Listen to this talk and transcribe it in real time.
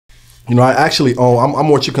I actually own. I'm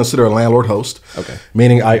what you consider a landlord host. Okay.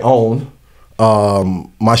 Meaning I own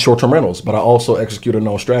my short-term rentals, but I also execute a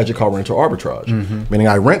known strategy called rental arbitrage. Meaning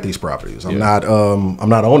I rent these properties. I'm not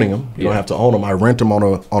owning them. You don't have to own them. I rent them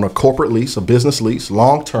on a corporate lease, a business lease,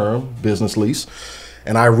 long-term business lease,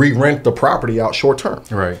 and I re-rent the property out short-term.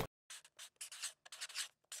 Right.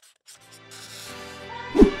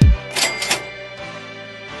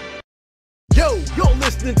 You're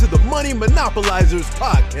listening to the Money Monopolizers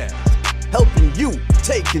podcast, helping you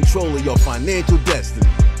take control of your financial destiny.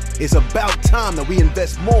 It's about time that we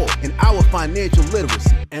invest more in our financial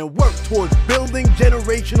literacy and work towards building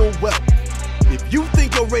generational wealth. If you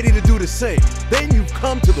think you're ready to do the same, then you've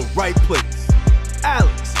come to the right place.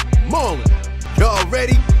 Alex, Marlon, y'all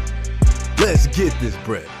ready? Let's get this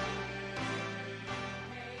bread.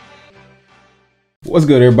 What's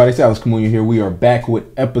good, everybody? It's Alex Kamunya here. We are back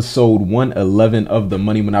with episode 111 of the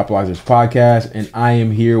Money Monopolizers podcast, and I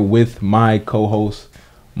am here with my co-host,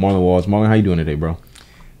 Marlon Walls. Marlon, how you doing today, bro?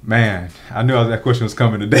 Man, I knew that question was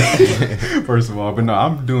coming today, first of all. But no,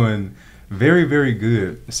 I'm doing very, very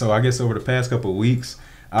good. So I guess over the past couple of weeks,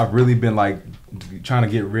 I've really been trying to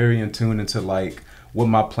get very in tune into what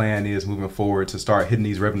my plan is moving forward to start hitting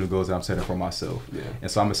these revenue goals that I'm setting for myself. Yeah. And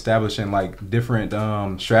so I'm establishing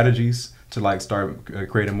different strategies to start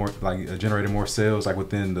creating more, generating more sales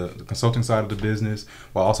within the consulting side of the business,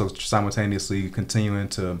 while also simultaneously continuing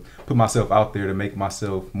to put myself out there to make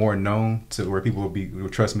myself more known to where people will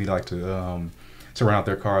trust me to rent out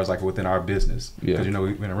their cars within our business. Because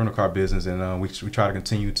we're in a rental car business, and we try to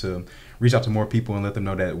continue to reach out to more people and let them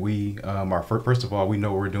know that we are first of all, we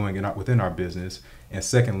know what we're doing within our business, and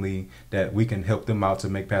secondly, that we can help them out to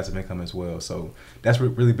make passive income as well. So that's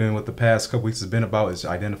really been what the past couple weeks has been about, is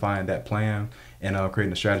identifying that plan and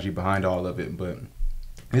creating a strategy behind all of it. But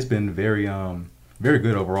it's been very very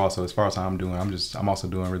good overall. So as far as how I'm doing, I'm also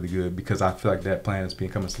doing really good because I feel like that plan is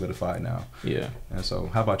becoming solidified now. Yeah. And so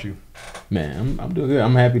how about you? Man, I'm doing good.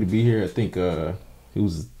 I'm happy to be here. I think it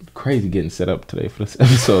was crazy getting set up today for this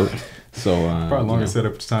episode. So probably longest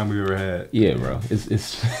setup time we ever had. Yeah, bro.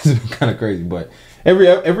 It's been kind of crazy, but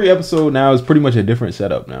every episode now is pretty much a different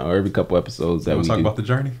setup now. Or every couple episodes that we talk about the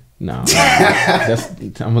journey. No,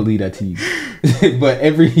 I'm gonna leave that to you. But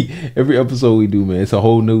every episode we do, man, it's a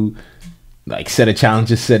whole new set of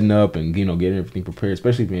challenges setting up and getting everything prepared,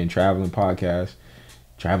 especially being traveling podcast,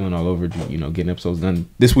 traveling all over, getting episodes done.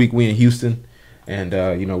 This week we in Houston, and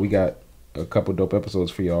we got a couple dope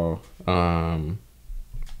episodes for y'all.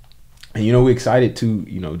 And we're excited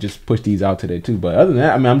to just push these out today too. But other than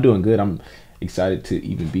that, I'm doing good. I'm excited to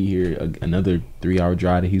even be here. Another 3-hour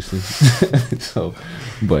drive to Houston. So,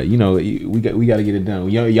 but we got to get it done.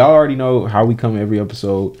 Y'all already know how we come every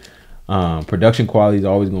episode. Production quality is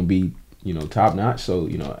always going to be top notch. So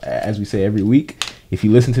as we say every week, if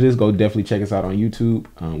you listen to this, go definitely check us out on YouTube.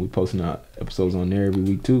 We posting out episodes on there every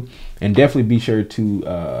week too, and definitely be sure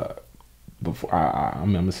to before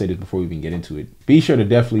I'm gonna say this before we even get into it. Be sure to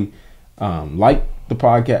definitely like the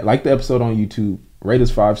podcast, like the episode on YouTube, rate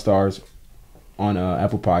us 5 stars on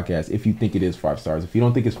Apple Podcasts if you think it is 5 stars. If you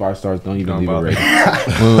don't think it's 5 stars, don't even leave a rating.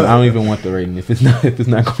 Well, I don't even want the rating if it's not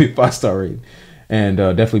gonna be a 5-star rating. And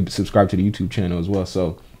definitely subscribe to the YouTube channel as well.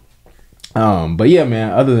 So, but yeah,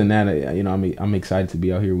 man. Other than that, I'm excited to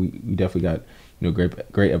be out here. We definitely got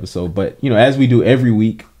great episode. But as we do every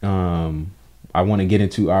week, I want to get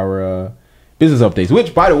into our business updates.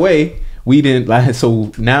 Which, by the way, we didn't.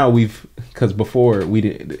 So now because before they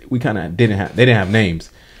didn't have names.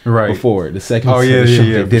 Right. Before the second for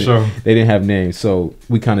sure. They didn't have names, so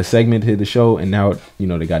we kind of segmented the show, and now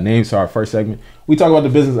they got names. So our first segment, we talk about the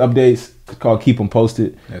business updates, called Keep Them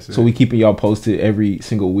Posted. So we keeping y'all posted every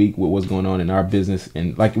single week with what's going on in our business.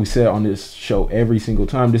 And like we said on this show every single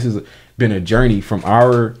time, this has been a journey from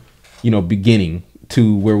our beginning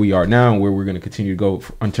to where we are now and where we're going to continue to go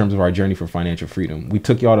in terms of our journey for financial freedom. We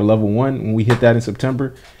took y'all to level 1 when we hit that in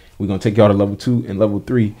September. We're going to take y'all to level 2 and level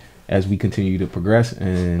 3 as we continue to progress,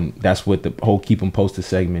 and that's what the whole Keep Them Posted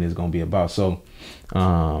segment is going to be about. So,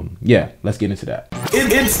 let's get into that.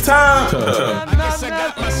 It's time.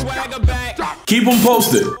 Keep them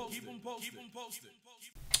posted.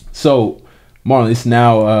 So, Marlon, it's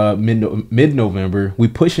now mid-November. We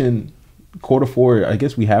pushing quarter 4. I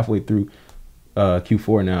guess we halfway through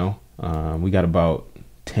Q4 now. We got about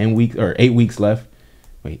 10 weeks or 8 weeks left.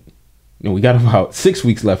 Wait. We got about 6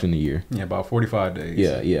 weeks left in the year. Yeah, about 45 days.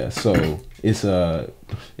 Yeah. So it's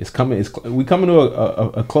coming. We coming to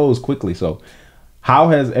a close quickly. So, how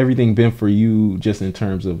has everything been for you, just in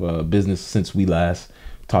terms of business, since we last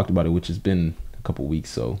talked about it, which has been a couple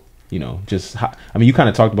weeks? So, you know, just I mean, you kind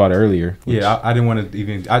of talked about it earlier. Yeah, I didn't want to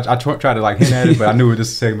even. I tried to like hint at it, but I knew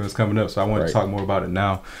this segment was coming up, so I wanted to talk more about it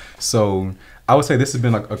now. So I would say this has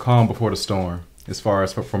been like a calm before the storm, as far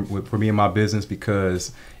as for me and my business,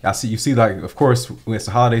 because you see like, of course, when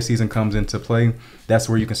the holiday season comes into play, that's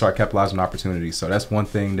where you can start capitalizing on opportunities. So that's one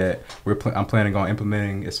thing that I'm planning on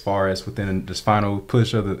implementing as far as within this final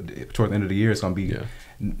push toward the end of the year. It's going to be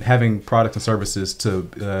having products and services to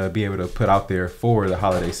be able to put out there for the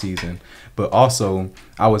holiday season. But also,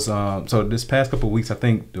 I was so this past couple of weeks, I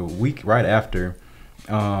think the week right after,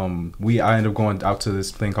 I ended up going out to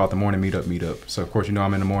this thing called the Morning Meetup. So of course, you know,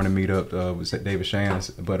 I'm in the Morning Meetup with David Shands,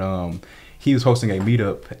 but he was hosting a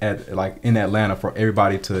meetup in Atlanta for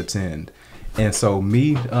everybody to attend. And so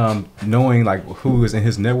me knowing like who is in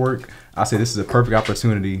his network, I said this is a perfect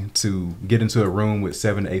opportunity to get into a room with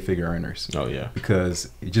 7 to 8 figure earners. Oh yeah, because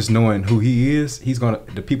just knowing who he is,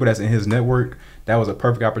 the people that's in his network. That was a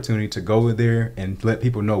perfect opportunity to go there and let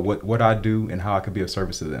people know what I do and how I could be of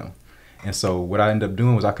service to them. And so what I ended up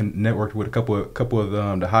doing was I networked with a couple of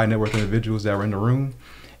the high net worth individuals that were in the room,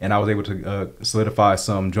 and I was able to solidify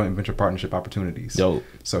some joint venture partnership opportunities. Dope.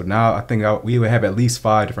 So now I think we would have at least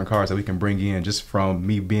 5 different cars that we can bring in just from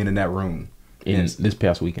me being in that room. This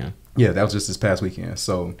past weekend. Yeah, that was just this past weekend.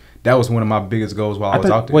 So that was one of my biggest goals while I was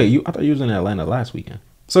out there. Wait, I thought you was in Atlanta last weekend.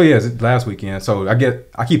 So yeah, it's last weekend. So I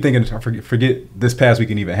keep thinking I forget this past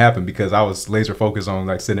weekend even happened because I was laser focused on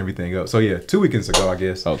like setting everything up. So yeah, 2 weekends ago, I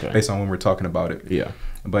guess. Okay. Based on when we're talking about it. Yeah.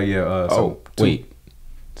 But yeah. Wait.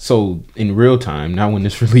 So in real time, not when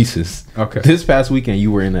this releases. Okay. This past weekend,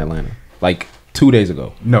 you were in Atlanta, like 2 days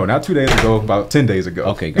ago. No, not 2 days ago. About 10 days ago.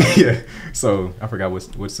 Okay. Got it. Yeah. So I forgot what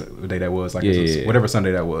day that was. Like whatever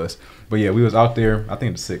Sunday that was. But yeah, we was out there. I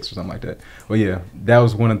think the 6th or something like that. But yeah, that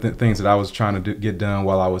was one of the things that I was trying to get done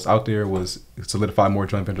while I was out there was solidify more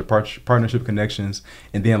joint venture partnership connections,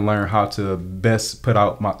 and then learn how to best put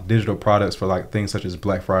out my digital products for like things such as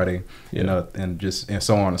Black Friday and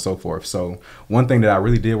so on and so forth. So one thing that I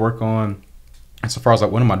really did work on, as far as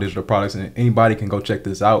like one of my digital products, and anybody can go check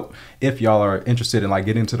this out if y'all are interested in like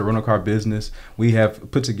getting into the rental car business, we have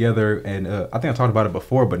put together, and I think I talked about it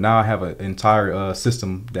before, but now I have an entire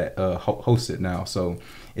system that hosts it now. So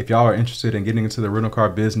if y'all are interested in getting into the rental car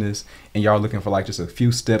business and y'all are looking for like just a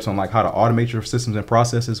few steps on like how to automate your systems and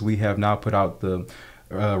processes, we have now put out the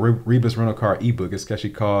Rebus rental car ebook. It's actually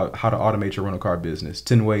called How to Automate Your Rental Car Business,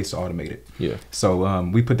 10 Ways to Automate It. Yeah. So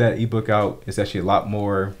we put that ebook out. It's actually a lot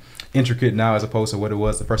more intricate now as opposed to what it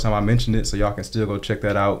was the first time I mentioned it. So y'all can still go check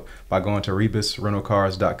that out by going to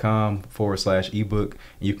rebusrentalcars.com/ebook.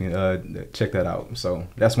 You can check that out. So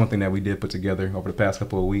that's one thing that we did put together over the past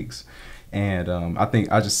couple of weeks. And I think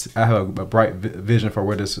I have a bright vision for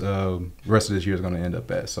where this rest of this year is going to end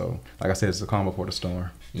up at. So like I said, it's a calm before the storm.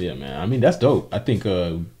 Yeah, man. I mean, that's dope. I think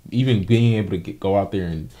even being able to go out there,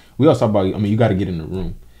 and we also talk about, I mean, you got to get in the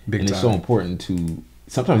room. Big time. It's so important to,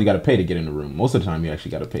 sometimes you got to pay to get in the room. Most of the time you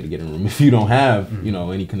actually got to pay to get in the room if you don't have, you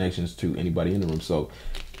know, any connections to anybody in the room. So,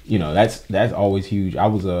 you know, that's always huge. I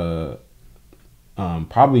was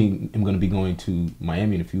probably am going to be going to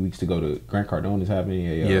Miami in a few weeks to go to Grant Cardone is having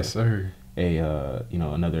yes, sir. You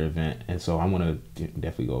know, another event, and so I'm gonna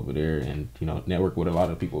definitely go over there and, you know, network with a lot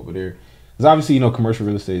of people over there, because obviously, you know, commercial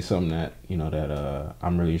real estate is something that, you know, that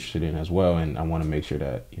I'm really interested in as well, and I want to make sure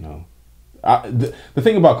that, you know, the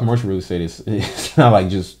thing about commercial real estate is it's not like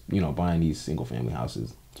just, you know, buying these single family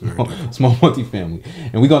houses, small multifamily,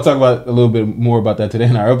 and we're gonna talk about a little bit more about that today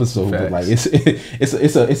in our episode. Facts. But like it's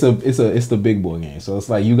the big boy game, so it's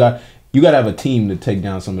like you got to have a team to take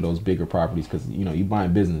down some of those bigger properties, because, you know, you're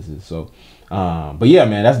buying businesses. So, but yeah,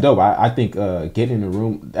 man, that's dope. I think getting in the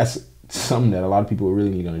room, that's something that a lot of people really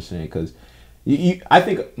need to understand, because I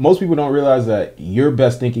think most people don't realize that your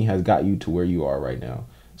best thinking has got you to where you are right now.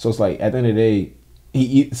 So it's like at the end of the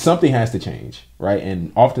day, something has to change, right?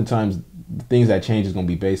 And oftentimes, the things that change is going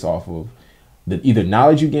to be based off of the either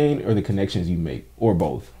knowledge you gain or the connections you make, or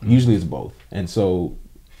both. Mm-hmm. Usually, it's both. And so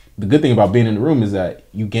the good thing about being in the room is that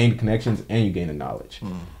you gain the connections and you gain the knowledge.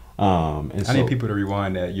 And I need people to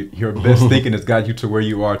rewind that. Your best thinking has got you to where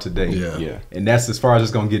you are today. Yeah. And that's as far as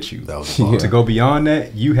it's going to get you. To go beyond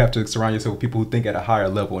that, you have to surround yourself with people who think at a higher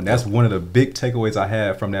level. And that's one of the big takeaways I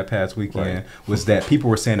had from that past weekend, was that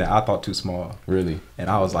people were saying that I thought too small. Really?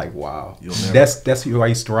 And I was like, wow. That's why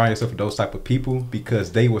you surround yourself with those type of people,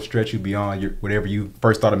 because they will stretch you beyond whatever you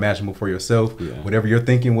first thought imaginable for yourself. Yeah. Whatever your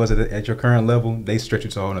thinking was at your current level, they stretch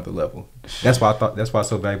you to a whole other level. That's why it's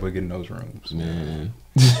so valuable to get in those rooms. Man.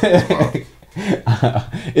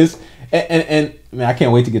 It's and man, I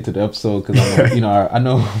can't wait to get to the episode, because you know, I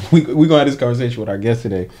know we gonna have this conversation with our guest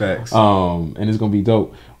today. Facts. And it's gonna be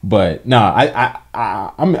dope. But no,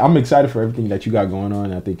 I'm excited for everything that you got going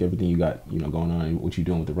on. I think everything you got, going on and what you're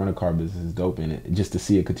doing with the rental car business is dope. And just to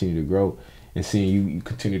see it continue to grow and seeing you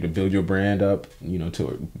continue to build your brand up,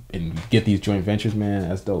 and get these joint ventures, man,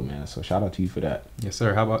 that's dope, man. So shout out to you for that. Yes,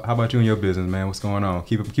 sir. How about you and your business, man? What's going on?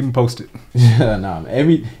 Keep them posted. Yeah, nah,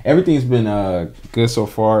 man. Everything's been good so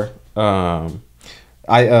far. I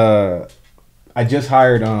just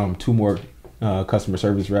hired 2 more customer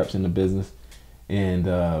service reps in the business. And,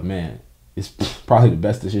 man, it's probably the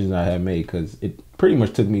best decision I have made because it pretty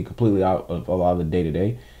much took me completely out of a lot of the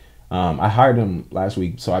day-to-day. I hired them last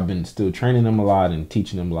week, so I've been still training them a lot and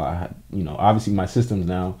teaching them a lot. Obviously my systems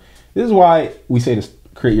now. This is why we say to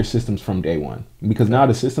create your systems from day one. Because now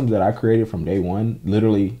the systems that I created from day one,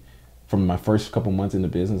 literally from my first couple months in the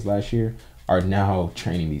business last year, are now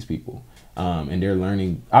training these people. And they're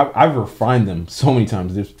learning. I've refined them so many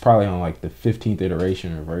times. There's probably on like the 15th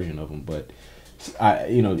iteration or version of them, but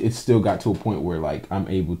it's still got to a point where like I'm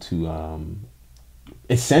able to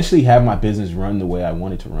essentially have my business run the way I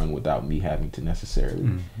want it to run without me having to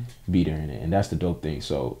necessarily be there in it. And that's the dope thing.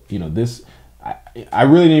 So, I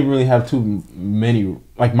really didn't really have too many,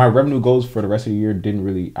 like my revenue goals for the rest of the year didn't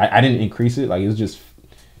really, I didn't increase it. Like it was just,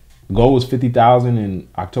 the goal was 50,000 in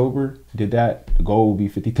October, did that. The goal will be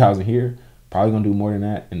 50,000 here. Probably gonna do more than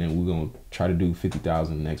that. And then we're gonna try to do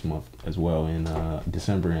 50,000 next month as well in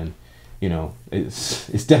December. And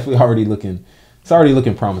it's definitely already looking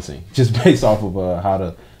promising just based off of how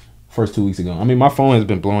the first 2 weeks ago. I mean, my phone has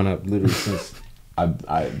been blowing up literally since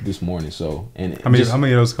I this morning. So how many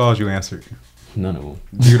of those calls you answered? None of them.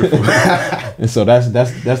 Beautiful. And so that's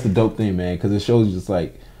the dope thing, man, because it shows just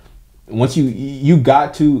like once you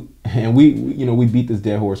got to, and we beat this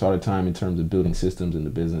dead horse all the time in terms of building systems in the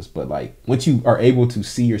business, but like once you are able to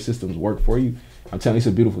see your systems work for you, I'm telling you, it's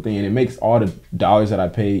a beautiful thing, and it makes all the dollars that I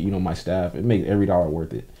pay, my staff, it makes every dollar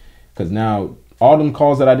worth it. Because now all them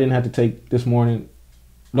calls that I didn't have to take this morning,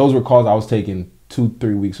 those were calls I was taking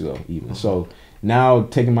 2-3 weeks ago even. So now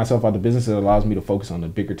taking myself out of business, it allows me to focus on the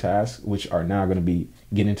bigger tasks, which are now going to be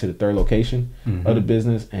getting into the third location of the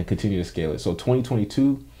business and continue to scale it. So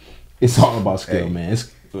 2022, it's all about scale, man.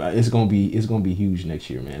 It's gonna be huge next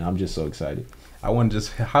year, man. I'm just so excited. I want to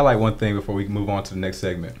just highlight one thing before we move on to the next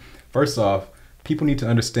segment. First off, people need to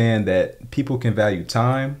understand that people can value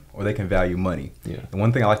time or they can value money. Yeah. And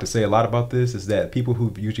one thing I like to say a lot about this is that people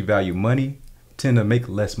who usually value money tend to make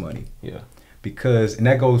less money. Yeah. And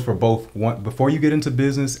that goes for both before you get into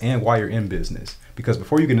business and while you're in business. Because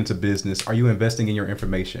before you get into business, are you investing in your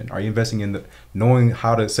information? Are you investing in knowing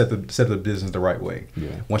how to set the business the right way?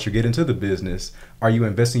 Yeah. Once you get into the business, are you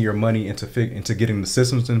investing your money into getting the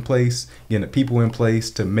systems in place, getting the people in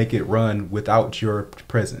place to make it run without your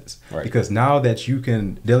presence? Right. Because now that you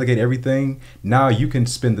can delegate everything, now you can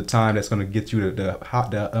spend the time that's going to get you to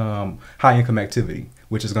the high income activity,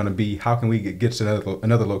 which is going to be how can we get to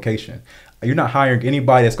another location? You're not hiring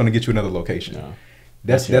anybody that's going to get you another location. No.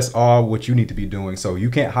 That's all what you need to be doing. So you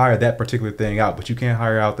can't hire that particular thing out, but you can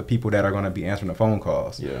hire out the people that are going to be answering the phone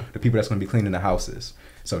calls. Yeah. The people that's going to be cleaning the houses.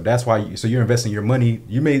 So that's why you're investing your money.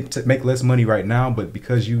 You may make less money right now, but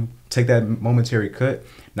because you take that momentary cut,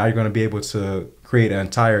 now you're going to be able to create an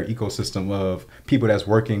entire ecosystem of people that's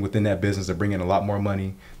working within that business to bring in a lot more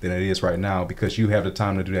money than it is right now because you have the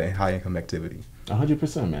time to do that high income activity.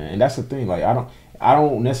 100%, man. And that's the thing. Like I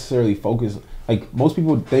don't necessarily focus. Like most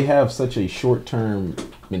people, they have such a short-term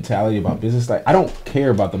mentality about business. Like I don't care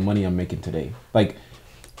about the money I'm making today. Like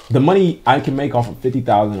the money I can make off of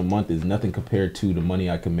 $50,000 a month is nothing compared to the money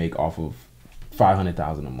I can make off of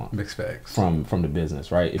 $500,000 a month. Mixed facts. From the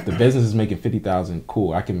business, right? If the business is making $50,000,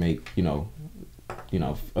 cool. I can make a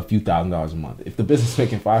few $1,000s a month. If the business is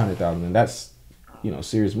making $500,000, then that's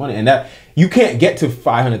serious money, and that you can't get to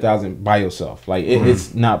 $500,000 by yourself. Like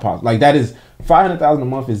it's not possible. Like that is $500,000 a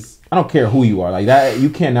month is. I don't care who you are. Like that, you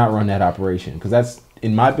cannot run that operation because that's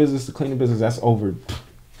in my business, the cleaning business. That's over.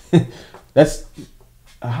 That's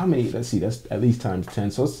how many? Let's see. That's at least times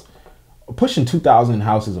 10. So it's pushing 2,000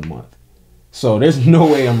 houses a month. So there's no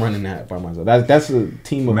way I'm running that by myself. That's a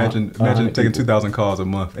team of imagine taking 2,000 calls a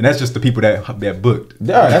month, and that's just the people that booked.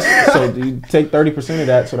 Yeah, so you take 30% of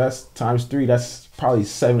that, so that's times 3. That's probably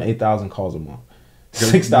 7,000-8,000 calls a month,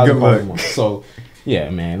 6,000 calls a month. So yeah,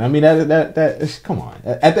 man. I mean that come on.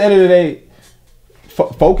 At the end of the day,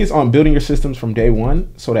 focus on building your systems from day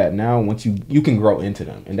one, so that now once you can grow into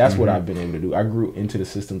them, and that's what I've been able to do. I grew into the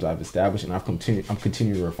systems I've established, and I'm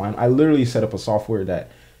continuing to refine. I literally set up a software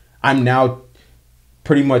that I'm now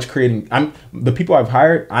pretty much creating. The people I've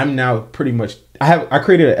hired. I'm now pretty much. I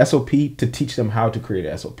created an SOP to teach them how to create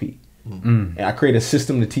an SOP. And I create a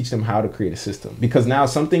system to teach them how to create a system, because now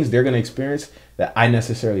some things they're going to experience that I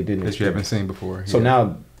necessarily didn't That you haven't seen before. So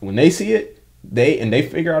now when they see it, they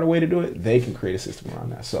figure out a way to do it, they can create a system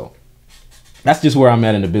around that. So that's just where I'm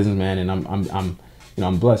at in the business, man. And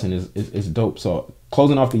I'm blessed, and it's dope. So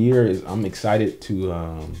closing off the year I'm excited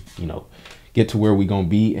to get to where we gonna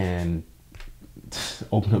be and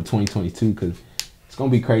open up 2022, because it's gonna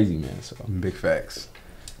be crazy, man. So big facts.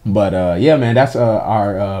 But yeah, man, that's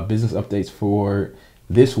our business updates for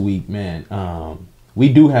this week, man. We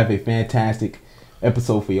do have a fantastic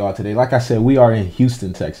episode for y'all today. Like I said, we are in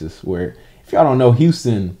Houston, Texas, where, if y'all don't know,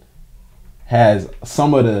 Houston has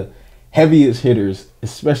some of the heaviest hitters,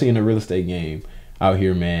 especially in the real estate game out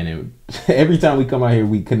here, man. And every time we come out here,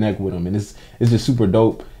 we connect with them, and it's just super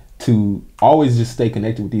dope to always just stay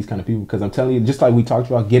connected with these kind of people, because I'm telling you, just like we talked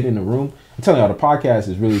about getting in the room, I'm telling y'all, the podcast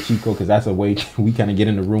is really cheat code, because that's a way we kind of get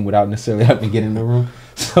in the room without necessarily having to get in the room.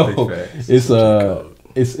 So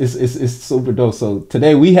it's super dope. So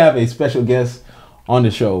today we have a special guest on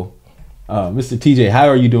the show. Mr. TJ, how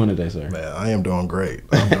are you doing today, sir? Man, I am doing great.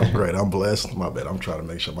 I'm doing great. I'm blessed. My bad. I'm trying to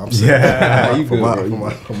make sure I'm safe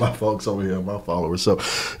for my folks over here, my followers. So,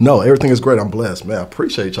 no, everything is great. I'm blessed, man. I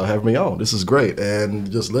appreciate y'all having me on. This is great. And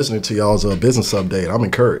just listening to y'all's business update, I'm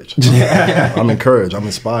encouraged. I'm encouraged. I'm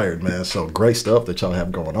inspired, man. So, great stuff that y'all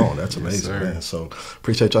have going on. That's amazing, man. So,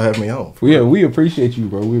 appreciate y'all having me on. We appreciate you,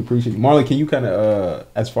 bro. We appreciate you. Marlon, can you kind of,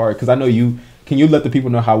 because I know you, can you let the people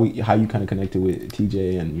know how you kind of connected with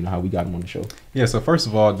TJ and how we got him on the show? Yeah. So first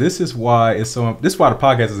of all, this is why the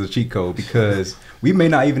podcast is a cheat code, because we may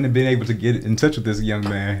not even have been able to get in touch with this young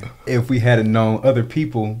man if we hadn't known other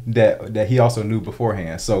people that he also knew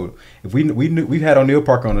beforehand. So if we've had O'Neal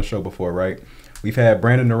Parker on the show before, right? We've had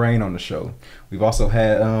Brandon Narain on the show. We've also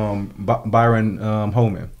had Byron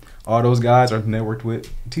Holman. All those guys are networked with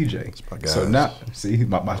TJ. So now, see,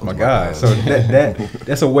 my guy. So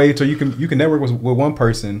that's a way to you can network with one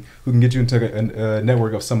person who can get you into a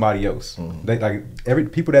network of somebody else. They, like every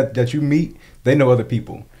people that you meet, they know other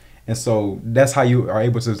people, and so that's how you are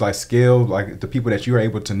able to like scale like the people that you are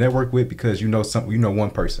able to network with, because you know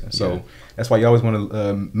one person. So that's why you always want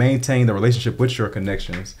to maintain the relationship with your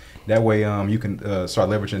connections. That way, you can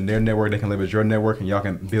start leveraging their network. They can leverage your network, and y'all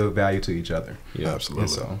can build value to each other. Yeah, absolutely.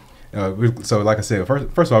 And so like I said,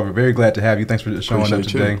 first of all, we're very glad to have you. Thanks for showing up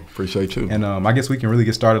today. Appreciate you. And I guess we can really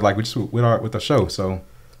get started like with the show. So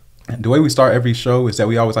the way we start every show is that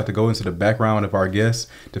we always like to go into the background of our guests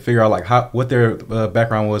to figure out like what their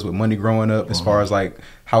background was with money growing up, as far as like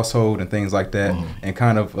household and things like that, and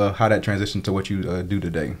kind of how that transitioned to what you do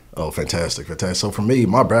today. Oh, fantastic. So for me,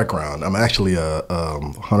 my background, I'm actually a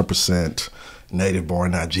 100%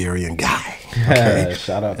 native-born Nigerian guy. Okay?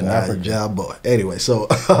 Shout out to Africa. Boy. Anyway, so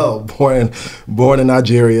born in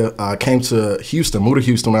Nigeria. I came to Houston, moved to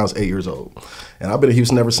Houston when I was 8 years old. And I've been in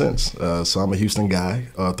Houston ever since. So I'm a Houston guy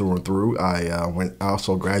through and through. I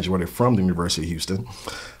also graduated from the University of Houston.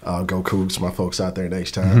 Go Cougs, my folks out there in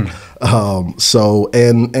H-Town. So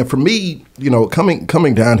for me,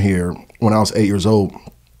 coming down here when I was 8 years old,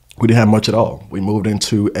 we didn't have much at all. We moved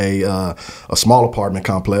into a small apartment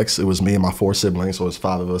complex. It was me and my 4 siblings, so it was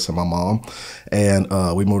 5 of us and my mom. And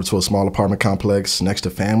we moved to a small apartment complex next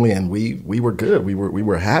to family, and we were good. We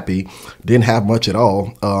were happy. Didn't have much at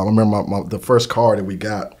all. I remember the first car that we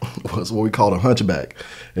got was what we called a hunchback.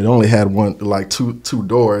 It only had two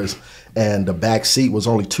doors, and the back seat was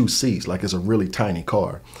only 2 seats. Like, it's a really tiny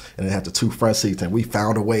car. And it had the 2 front seats, and we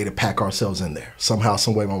found a way to pack ourselves in there. Somehow,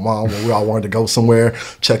 some way, my mom, when we all wanted to go somewhere,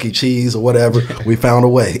 Chuck E. Cheese or whatever, we found a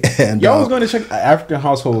way. And y'all was going to Chuck, African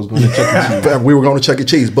household was going to Chuck E. Cheese. We were going to Chuck E.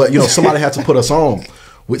 Cheese, but somebody had to put us on.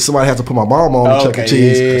 Somebody had to put my mom on to Chuck E.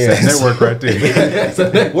 Cheese. Yeah. That's a network right there. That's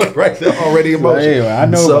a network right there, already in motion. Anyway, I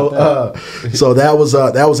know about that. So that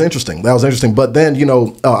was interesting. That was interesting. But then,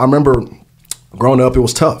 I remember growing up, it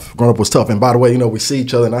was tough. And by the way, we see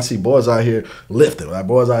each other, and I see boys out here lifting, right?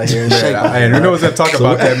 Boys out here and shaking. And who knows that talk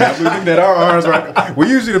about that, man? We think that our arms right. We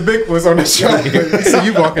usually the big ones on the show. We see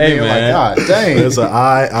you walking in like, God dang. Listen,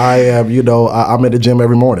 I am, I'm at the gym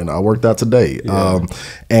every morning. I worked out today. Yeah.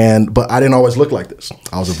 But I didn't always look like this.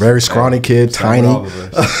 I was a very scrawny kid, tiny. I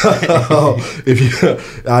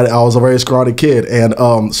was a very scrawny kid.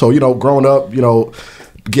 And so, growing up,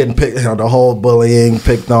 getting picked, the whole bullying,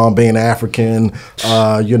 picked on, being African.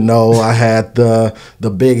 I had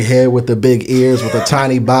the big head with the big ears, with a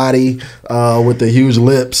tiny body, with the huge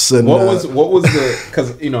lips. And what was the?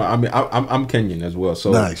 Because I'm Kenyan as well.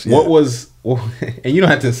 So nice, what was Well, and you don't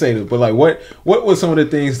have to say this, but like, what were some of the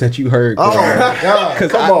things that you heard? Oh my God!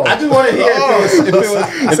 Because Come on. I just want to hear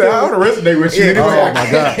if I want to resonate with you. Oh my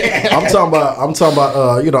God! I'm talking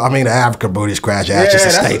about. You know, I mean, the African booty scratch. That's just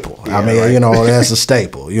a staple. I mean, you know, that's a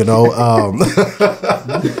staple. You know.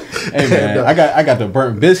 Hey man, I got the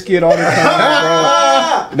burnt biscuit all the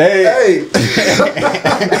time, bro.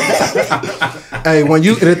 Hey, when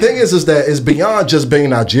you the thing is that it's beyond just being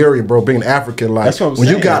Nigerian, bro. Being African, like That's what I'm when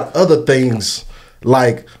saying. you got other things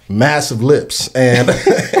like massive lips and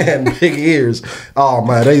and big ears. Oh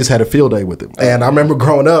man, they just had a field day with it. And I remember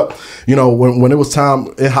growing up, you know, when it was time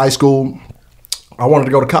in high school, I wanted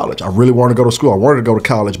to go to college. I really wanted to go to school. I wanted to go to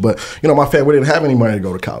college, but you know, my family didn't have any money to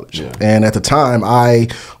go to college. Yeah. And at the time, I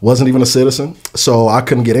wasn't even a citizen, so I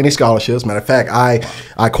couldn't get any scholarships. Matter of fact, I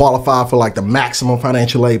qualified for like the maximum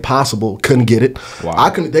financial aid possible. Couldn't get it.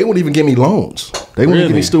 Wow. They wouldn't even give me loans. They wouldn't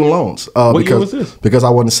give me student loans. What year was this? Because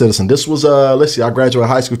I wasn't a citizen. This was let's see, I graduated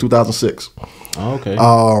high school 2006. Oh, okay.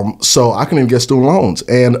 So I couldn't even get student loans,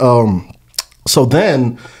 and so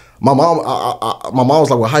then. My mom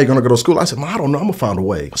was like, well, how are you going to go to school? I said, I don't know. I'm going to find a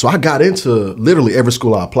way. So I got into literally every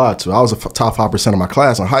school I applied to. I was a top 5% of my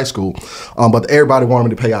class in high school, but everybody wanted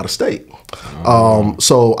me to pay out of state.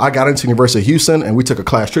 So I got into University of Houston, and we took a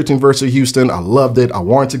class trip to University of Houston. I loved it. I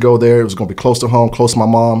wanted to go there. It was going to be close to home, close to my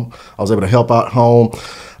mom. I was able to help out home.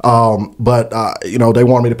 But you know, they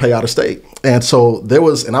wanted me to pay out of state. And so there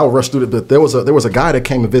was, and I was a student, but there was a guy that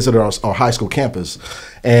came and visited our high school campus,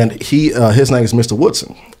 and his name is Mr.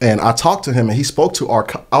 Woodson. And I talked to him, and he spoke to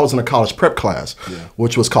I was in a college prep class,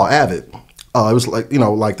 which was called AVID. It was like, you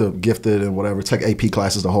know, like the gifted and whatever, take AP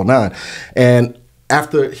classes, the whole nine. And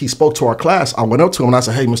after he spoke to our class, I went up to him and I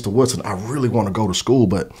said, hey, Mr. Woodson, I really want to go to school,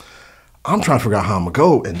 but I'm trying to figure out how I'm gonna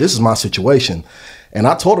go, and this is my situation. And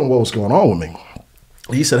I told him what was going on with me.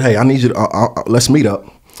 He said, hey, I need you to, let's meet up.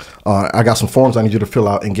 I got some forms I need you to fill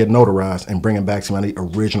out and get notarized and bring them back to me. I need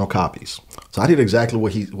original copies. So I did exactly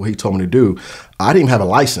what he told me to do. I didn't even have a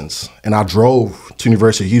license, and I drove to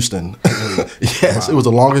University of Houston. Yes, wow. It was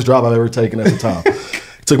the longest drive I've ever taken at the time.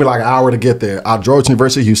 It took me like an hour to get there. I drove to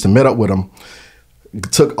University of Houston, met up with him,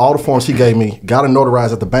 took all the forms he gave me, got it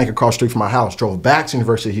notarized at the bank across the street from my house, drove back to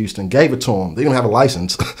University of Houston, gave it to him. They didn't have a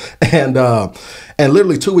license. And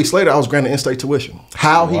literally 2 weeks later, I was granted in-state tuition.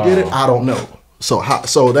 How he did it, I don't know. So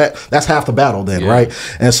that's half the battle then, right?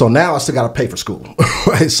 And so now I still got to pay for school,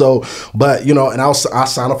 right? So, but you know, and I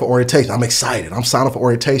signed up for orientation. I'm excited. I'm signing up for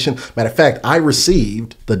orientation. Matter of fact, I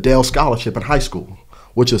received the Dell scholarship in high school,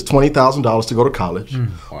 which is $20,000 to go to college,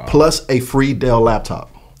 plus a free Dell laptop.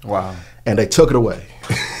 Wow. And they took it away.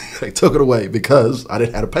 They took it away because I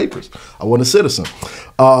didn't have the papers. I wasn't a citizen.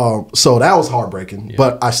 So that was heartbreaking. Yeah.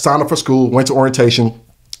 But I signed up for school, went to orientation.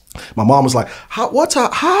 My mom was like, how?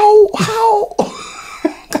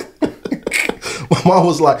 My mom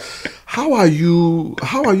was like, how are you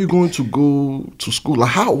going to go to school?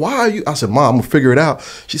 Like, why are you? I said, Mom, I'm gonna figure it out.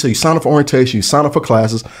 She said, you sign up for orientation, you sign up for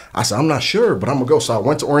classes. I said, I'm not sure, but I'm gonna go. So I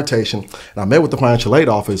went to orientation and I met with the financial aid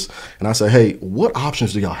office and I said, hey, what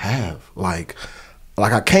options do y'all have? Like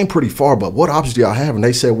I came pretty far, but what options do y'all have? And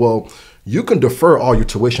they said, well, you can defer all your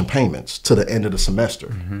tuition payments to the end of the semester.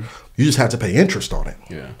 Mm-hmm. You just have to pay interest on it.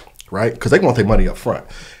 Yeah. Right? Because they want their money up front.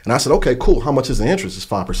 And I said, okay, cool. How much is the interest? It's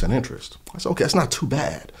 5% interest. I said, okay, that's not too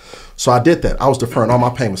bad. So I did that. I was deferring all my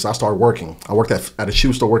payments. I started working. I worked at a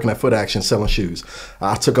shoe store, working at Foot Action, selling shoes.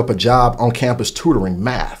 I took up a job on campus tutoring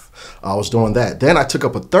math. I was doing that. Then I took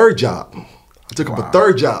up a third job.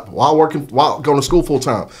 While going to school full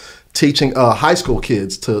time, teaching high school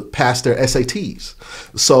kids to pass their SATs.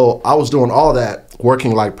 So I was doing all that,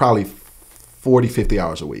 working like probably 40, 50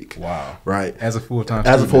 hours a week. Wow. Right? As a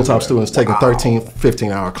full-time student, taking 13,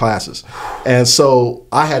 15-hour classes. And so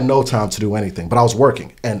I had no time to do anything, but I was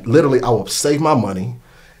working. And literally, I would save my money,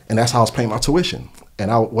 and that's how I was paying my tuition.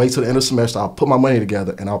 And I would wait till the end of the semester, I'll put my money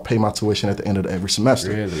together, and I'll pay my tuition at the end of every semester.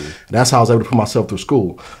 Really? And that's how I was able to put myself through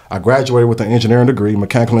school. I graduated with an engineering degree,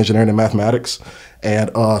 mechanical engineering and mathematics,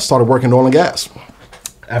 and started working in oil and gas.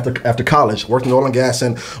 After college, worked in oil and gas,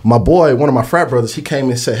 and my boy, one of my frat brothers, he came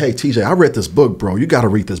and said, hey, TJ, I read this book, bro. You got to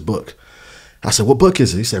read this book. I said, what book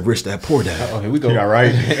is it? He said, Rich Dad, Poor Dad. Oh, here we go. Yeah,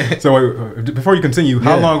 right. So wait, before you continue,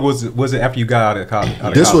 how long was it after you got out of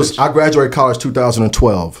college? I graduated college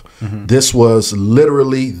 2012. Mm-hmm. This was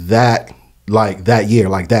literally that year,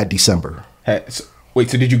 like that December. Wait,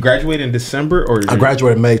 so did you graduate in December? Or I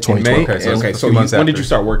graduated in May 2012. Okay, so when did you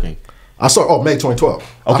start working? I started, May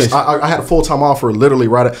 2012. Okay. I had a full-time offer literally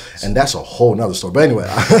and that's a whole nother story. But anyway.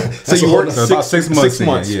 So you worked about 6 months. 6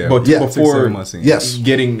 months. Yeah. But Yeah. before 6-7 months in. Yes.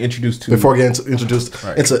 getting introduced to. Before getting introduced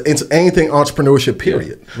into anything entrepreneurship,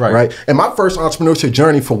 period. Yeah. Right. And my first entrepreneurship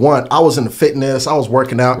journey, for one, I was into fitness, I was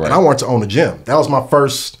working out, and I wanted to own a gym. That was my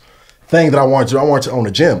first thing that I wanted to do. I wanted to own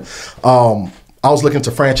a gym. I was looking to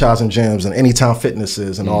franchising gyms and Anytime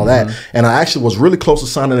Fitnesses and all that. And I actually was really close to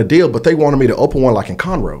signing a deal, but they wanted me to open one like in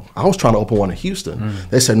Conroe. I was trying to open one in Houston.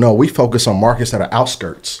 They said, no, we focus on markets that are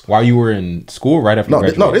outskirts. While you were in school, right after you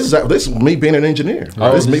graduated? No, this is me being an engineer.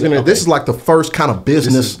 This is like the first kind of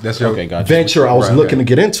business venture I was looking to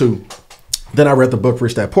get into. Then I read the book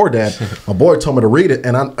Rich Dad Poor Dad. My boy told me to read it,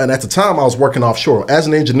 and at the time I was working offshore. As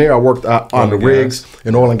an engineer, I worked on the rigs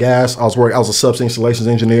in oil and gas. I was a subsea installations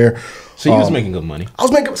engineer. So you was making good money. I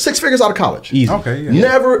was making 6 figures out of college. Easy. Okay.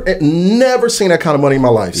 Yeah. Never seen that kind of money in my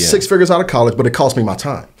life. 6 figures out of college, but it cost me my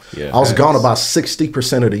time. Yeah. I was gone about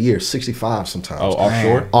 60% of the year, 65 sometimes. Oh,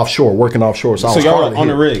 offshore? Offshore, working offshore. So y'all were on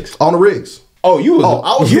the rigs? On the rigs. Oh, you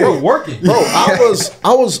were working. Bro, I was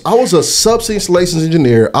a subsea installations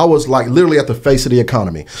engineer. I was like literally at the face of the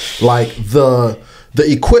economy. Like the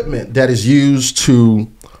equipment that is used to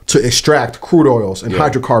extract crude oils and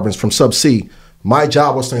hydrocarbons from subsea. My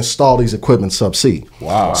job was to install these equipment subsea.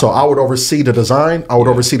 Wow. So I would oversee the design. I would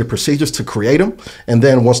oversee the procedures to create them. And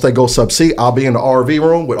then once they go subsea, I'll be in the RV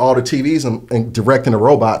room with all the TVs and directing the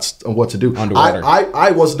robots on what to do. Underwater. I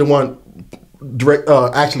wasn't the one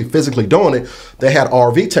actually physically doing it. They had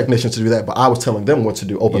RV technicians to do that, but I was telling them what to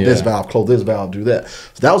do. Open this valve, close this valve, do that.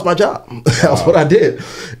 So that was my job. That was what I did.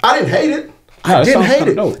 I didn't hate it. I didn't hate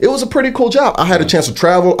it. Dope. It was a pretty cool job. I had a chance to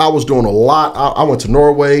travel. I was doing a lot. I went to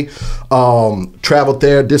Norway, traveled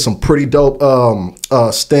there, did some pretty dope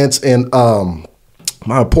stints in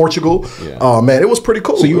Portugal. Yeah. Man, it was pretty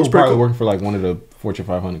cool. So you were probably working for like one of the Fortune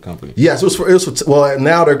 500 companies. Yes, it was well,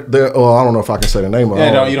 now they're I don't know if I can say the name of it.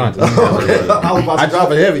 Yeah, no, you don't have to. I was about to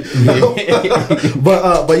drop it heavy.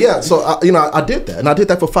 But yeah, so I did that, and I did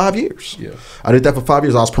that for 5 years. Yeah, I did that for 5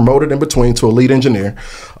 years. I was promoted in between to a lead engineer.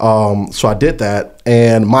 So I did that,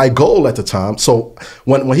 and my goal at the time. So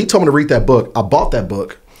when he told me to read that book, I bought that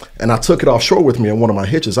book. And I took it offshore with me on one of my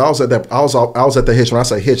hitches. I was at the hitch. When I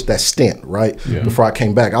say hitch, that stint, right? Yeah. Before I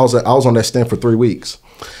came back, I was on that stint for 3 weeks.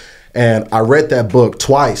 And I read that book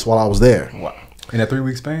twice while I was there. Wow. In that 3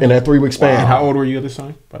 week span? In that 3 week span. Wow. And how old were you at this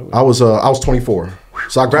time, by the way? I was 24.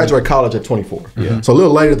 So I graduated college at 24. Yeah. So a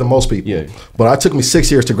little later than most people. Yeah. But it took me 6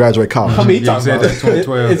 years to graduate college. How many times? Yeah,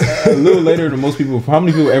 2012. It's a little later than most people. How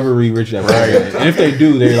many people ever read Rich Dad Poor Dad? And if they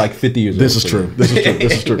do, they're like 50 years old. This is true. This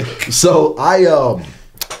is true. So I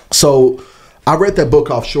read that book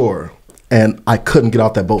offshore, and I couldn't get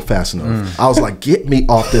off that boat fast enough. I was like, get me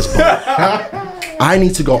off this boat. I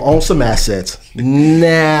need to go own some assets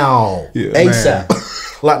now. Yeah, ASAP.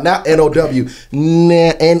 Like not NOW,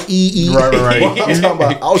 NEE. Right. I'm talking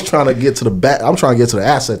about, I was trying to get to the back. I'm trying to get to the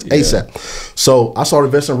assets ASAP. So I started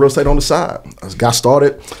investing in real estate on the side. I got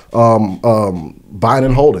started buying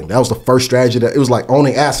and holding. That was the first strategy. It was like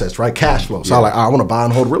owning assets, right? Cash flow. So I was like, I want to buy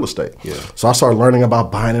and hold real estate. Yeah. So I started learning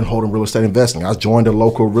about buying and holding real estate investing. I joined a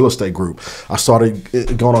local real estate group. I started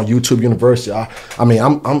going on YouTube University.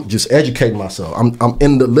 I'm just educating myself. I'm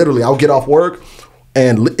in the literally. I'll get off work,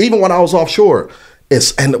 and even when I was offshore.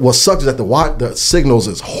 And what sucks is that the signals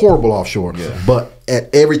is horrible offshore. Yeah. But at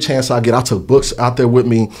every chance I get, I took books out there with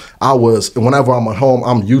me. Whenever I'm at home,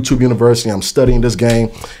 I'm YouTube University, I'm studying this game.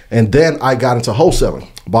 And then I got into wholesaling.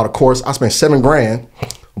 Bought a course. I spent $7,000,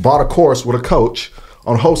 bought a course with a coach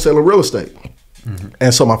on wholesaling real estate. Mm-hmm.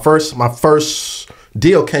 And so my first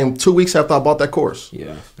deal came 2 weeks after I bought that course.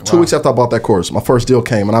 Yeah. Wow. 2 weeks after I bought that course, my first deal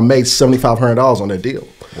came, and I made $7,500 on that deal.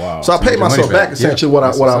 Wow! So I paid myself back essentially what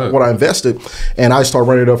I invested, and I started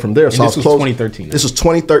running it up from there. So this was 2013. This was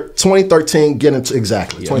 2013. Getting into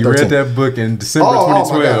exactly. Yeah, you read that book in December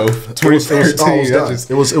 2012.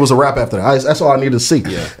 2013. It was a wrap after that. That's all I needed to see.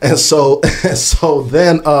 Yeah. And so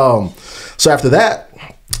then after that.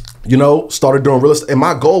 Started doing real estate. And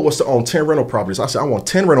my goal was to own 10 rental properties. I said, I want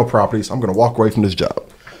 10 rental properties. I'm going to walk away from this job.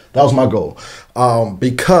 That was my goal.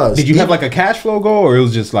 Because did you have like a cash flow goal, or it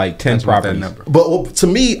was just like 10 properties? Number. But to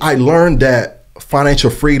me, I learned that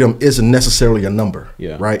financial freedom isn't necessarily a number.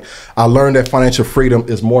 Yeah. Right. I learned that financial freedom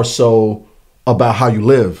is more so about how you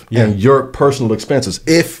live and your personal expenses.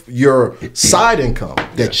 If your side income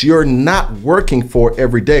that you're not working for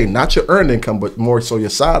every day, not your earned income, but more so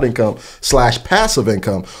your side income / passive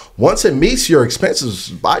income, once it meets your expenses,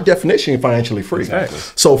 by definition, you're financially free. Exactly.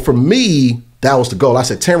 So for me, that was the goal. I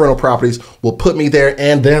said 10 rental properties will put me there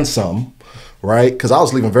and then some. right? Because I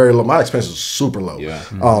was leaving very low. My expenses was super low. Yeah.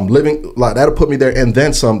 Living like that'll put me there, and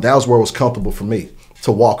then some. That was where it was comfortable for me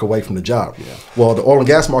to walk away from the job. Yeah. Well, the oil and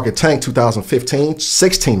gas market tanked 2015,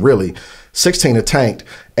 16 really. 16 it tanked,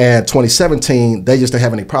 and 2017 they just didn't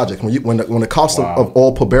have any projects. When the cost of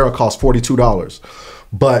oil per barrel costs $42,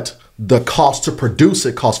 but the cost to produce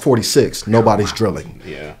it costs $46. Nobody's drilling.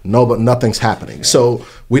 Yeah. But nothing's happening. Yeah. So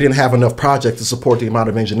we didn't have enough projects to support the amount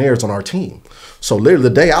of engineers on our team. So literally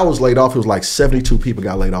the day I was laid off, it was like 72 people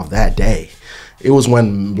got laid off that day. It was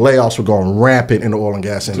when layoffs were going rampant in the oil and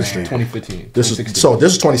gas industry. 2015. This is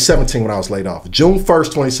 2017 when I was laid off. June 1st,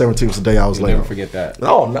 2017 was the day I was laid off. Never forget that.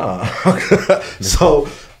 Oh, nah. So,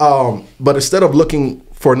 but instead of looking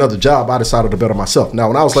for another job, I decided to bet on myself. Now,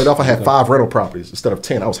 when I was laid off, I had 5 rental properties instead of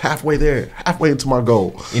 10. I was halfway there, halfway into my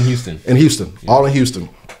goal. In Houston. All in Houston.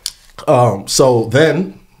 So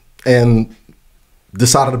then, and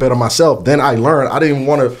decided to bet on myself. Then I learned I didn't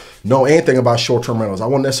want to know anything about short-term rentals. I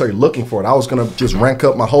wasn't necessarily looking for it. I was going to just rank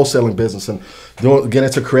up my wholesaling business and get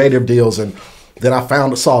into creative deals. And then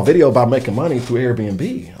I saw a video about making money through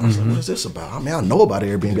Airbnb. I was like, what is this about? I mean, I know about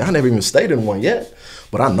Airbnb. I never even stayed in one yet,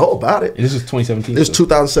 but I know about it. And this is 2017? This is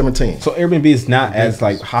 2017. So Airbnb is not as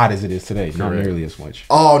like hot as it is today. Not nearly as much.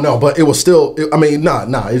 Oh, no, but it was still,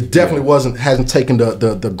 it definitely hasn't taken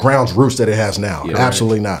the ground's roots that it has now. Yeah,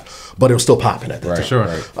 absolutely not. But it was still popping at the time. Sure.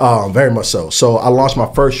 Very much so. So I launched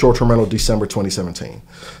my first short-term rental December 2017.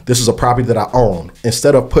 This is a property that I own.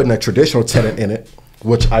 Instead of putting a traditional tenant in it,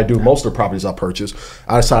 which I do most of the properties I purchase,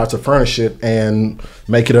 I decided to furnish it and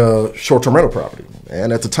make it a short-term rental property.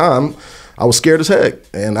 And at the time, I was scared as heck,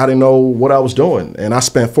 and I didn't know what I was doing. And I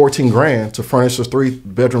spent $14,000 to furnish a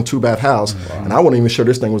 3-bedroom, 2-bath house, and I wasn't even sure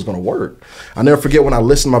this thing was going to work. I never forget when I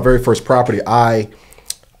listed my very first property, I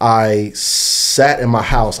sat in my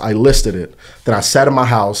house, I listed it, then I sat in my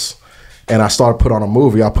house, and I started put on a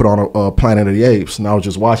movie. I put on a Planet of the Apes, and I was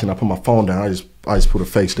just watching. I put my phone down. I just put a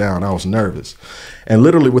face down. I was nervous. And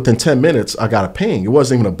literally within 10 minutes, I got a ping. It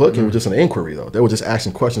wasn't even a booking. It was just an inquiry, though. They were just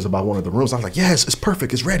asking questions about one of the rooms. I was like, yes, it's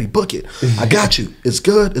perfect. It's ready. Book it. I got you. It's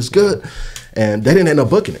good. It's good. And they didn't end up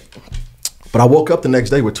booking it. But I woke up the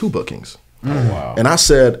next day with 2 bookings. Wow. And I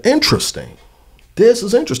said, interesting. This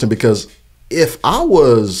is interesting because if I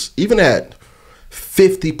was even at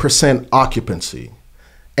 50% occupancy,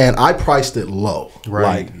 and I priced it low.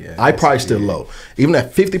 Right. I priced it low. Even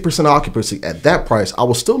at 50% occupancy, at that price, I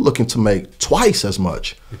was still looking to make twice as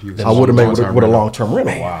much I would have made with a long-term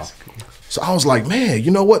rental. Wow. So I was like, man,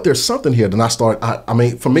 you know what? There's something here. Then I started, I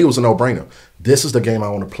mean, for me, it was a no-brainer. This is the game I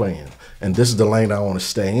want to play in. And this is the lane I want to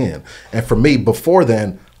stay in. And for me, before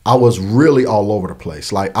then, I was really all over the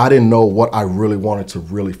place. Like, I didn't know what I really wanted to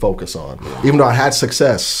really focus on. Even though I had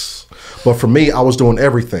success. But for me, I was doing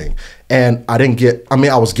everything. And I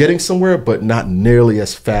was getting somewhere, but not nearly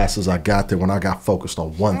as fast as I got there when I got focused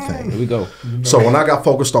on one thing. Here we go. So when I got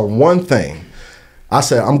focused on one thing, I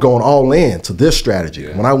said, I'm going all in to this strategy.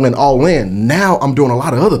 Yeah. When I went all in, now I'm doing a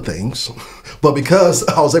lot of other things. But because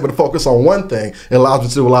I was able to focus on one thing, it allows me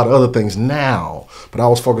to do a lot of other things now. But I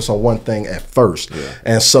was focused on one thing at first. Yeah.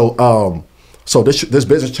 And so this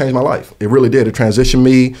business changed my life. It really did. It transitioned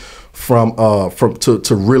me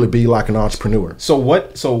to really be like an entrepreneur. So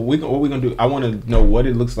what we gonna do? I want to know what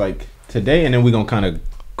it looks like today, and then we're gonna kind of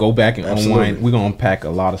go back and unwind. We're gonna unpack a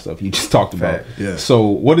lot of stuff you just talked about. Yeah. So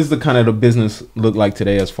what does the kind of the business look like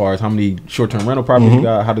today, as far as how many short-term rental properties you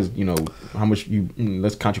got? How does how much you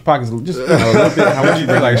let's count your pockets just a little bit. How much you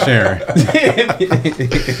feel like sharing?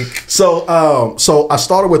 So I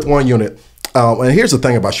started with 1 unit, and here's the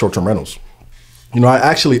thing about short-term rentals. I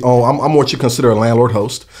actually own, I'm what you consider a landlord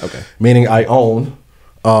host. Okay. Meaning I own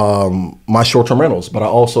my short-term rentals, but I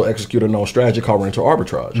also execute a known strategy called rental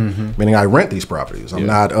arbitrage. Meaning I rent these properties. I'm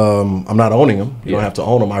not owning them. You don't have to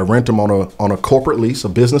own them. I rent them on a corporate lease, a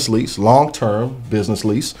business lease, long-term business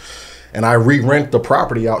lease, and I re-rent the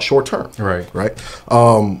property out short-term. Right.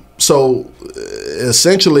 So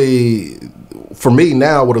essentially, for me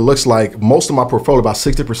now, what it looks like, most of my portfolio, about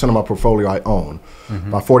 60% of my portfolio I own,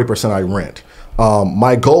 about 40% I rent.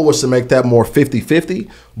 My goal was to make that more 50-50,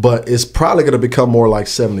 but it's probably going to become more like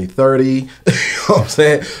 70-30, you know what I'm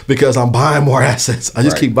saying? Because I'm buying more assets. I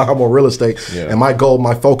just keep buying more real estate. Yeah. And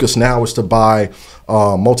my focus now is to buy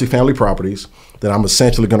multifamily properties that I'm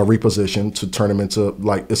essentially going to reposition to turn them into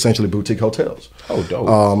like essentially boutique hotels. Oh,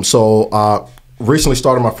 dope. So I recently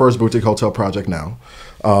started my first boutique hotel project now.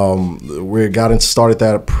 We started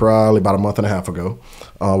that probably about a month and a half ago.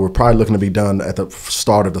 We're probably looking to be done at the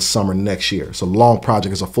start of the summer next year. So long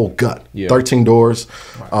project is a full gut, 13 doors.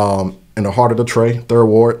 in the heart of the Trey, 3rd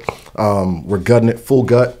Ward. We're gutting it, full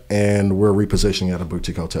gut, and we're repositioning at a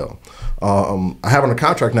boutique hotel. I have on a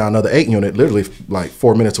contract now another 8 unit, literally like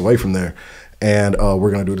 4 minutes away from there, and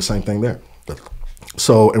we're going to do the same thing there.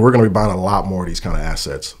 So, and we're going to be buying a lot more of these kind of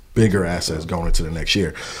assets, bigger assets going into the next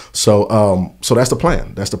year. So, so that's the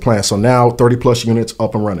plan. That's the plan. So now 30 plus units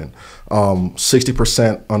up and running,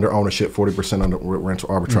 60% under ownership, 40% under rental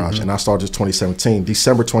arbitrage. And I started this 2017.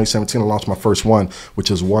 December 2017, I launched my first one, which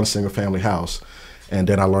is one single family house. And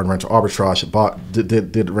then I learned rental arbitrage.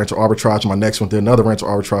 Did rental arbitrage. My next one did another rental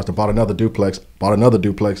arbitrage. I bought another duplex. Bought another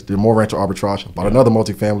duplex. Did more rental arbitrage. Bought another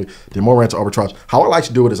multifamily. Did more rental arbitrage. How I like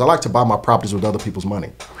to do it is I like to buy my properties with other people's money.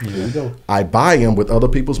 There you go. I buy them with other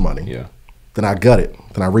people's money. Yeah. Then I gut it.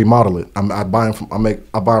 Then I remodel it. I buy them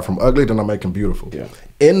from ugly. Then I make them beautiful. Yeah.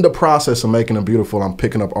 In the process of making them beautiful, I'm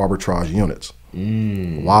picking up arbitrage units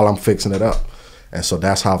while I'm fixing it up. And so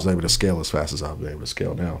that's how I was able to scale as fast as I've been able to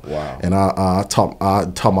scale now. Wow. And I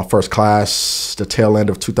taught my first class the tail end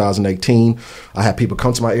of 2018. I had people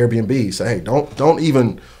come to my Airbnb, say, hey, don't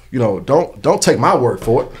even, don't take my word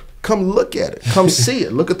for it. Come look at it. Come see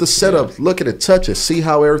it. Look at the setup. Look at it. Touch it. See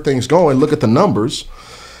how everything's going. Look at the numbers.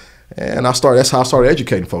 And that's how I started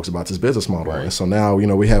educating folks about this business model. Right. And so now,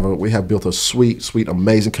 we have built a sweet,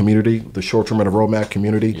 amazing community, the short-term rental roadmap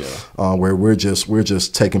community, where we're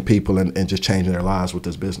just taking people and just changing their lives with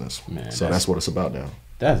this business. Man, so that's what it's about now.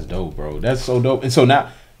 That's dope, bro. That's so dope. And so now,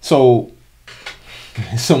 so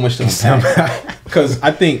much to unpack. Because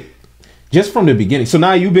I think just from the beginning. So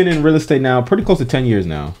now you've been in real estate now pretty close to 10 years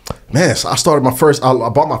now. Man, so I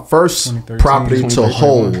bought my first property to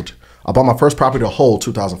hold. I bought my first property to hold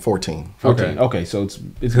 2014. Okay. So it's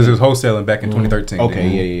because it was wholesaling back in 2013.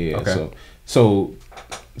 Okay, yeah. Okay. So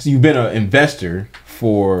you've been an investor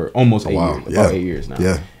for almost 8 years, about 8 years now.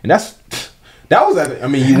 Yeah. And that was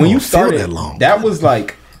when you started, that was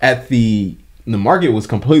like at the market was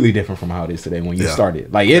completely different from how it is today when you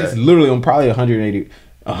started. Like it's literally on probably 180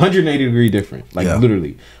 degree different, like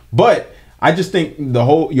literally. But I just think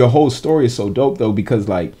your whole story is so dope though, because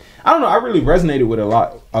like, I don't know, I really resonated with a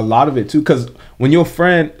lot of it too. Cause when your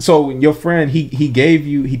friend,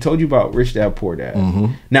 he told you about Rich Dad Poor Dad.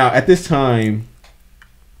 Now at this time,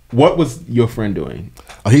 what was your friend doing?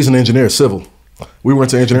 He's an engineer, civil. We went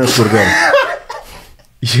to engineering school together.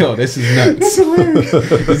 Yo, this is nuts.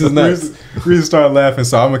 This is nuts. We just started laughing.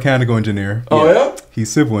 So I'm a mechanical engineer. Oh yeah?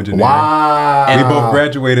 He's civil engineer. Wow. And we both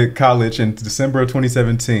graduated college in December of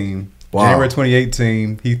 2017. Wow. January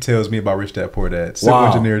 2018, he tells me about Rich Dad Poor Dad. Civil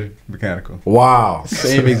engineer, mechanical. Wow.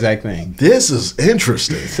 Same exact thing. This is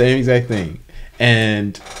interesting. Same exact thing.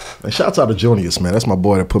 And shouts out to Junius, man. That's my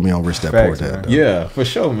boy that put me on Rich Dad Poor Dad. Yeah, for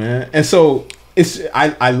sure, man. And so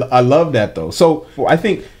I love that though. So I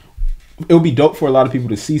think it would be dope for a lot of people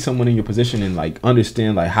to see someone in your position and like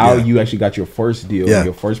understand like how you actually got your first deal,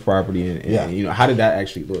 your first property, and how did that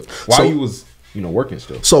actually look while you was working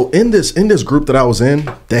still. So in this group that I was in,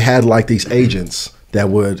 they had like these agents that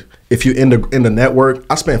would, if you in the network,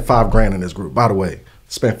 I spent $5,000 in this group. By the way,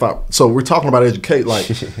 So we're talking about educate, like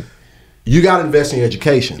you got to invest in your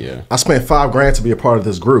education. Yeah. I spent $5,000 to be a part of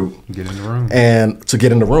this group. Get in the room. And to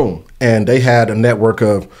get in the room, and they had a network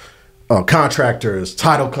of contractors,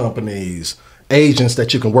 title companies, agents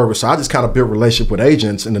that you can work with. So I just kind of built a relationship with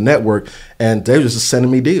agents in the network, and they were just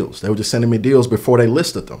sending me deals. They were just sending me deals before they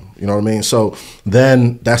listed them. You know what I mean? So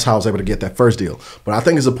then that's how I was able to get that first deal. But I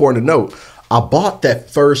think it's important to note, I bought that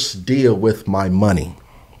first deal with my money.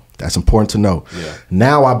 That's important to know. Yeah.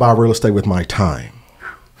 Now I buy real estate with my time.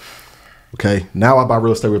 Okay? Now I buy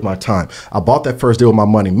real estate with my time. I bought that first deal with my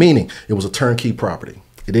money, meaning it was a turnkey property.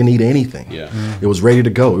 It didn't need anything. Yeah. It was ready to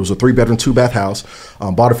go. It was a 3-bedroom, 2-bath house.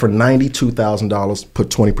 Bought it for $92,000, put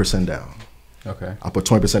 20% down. Okay. I put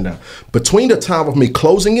 20% down. Between the time of me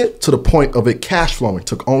closing it to the point of it cash flowing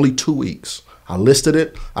took only 2 weeks. I listed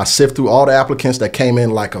it. I sifted through all the applicants that came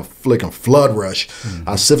in like a flicking flood rush.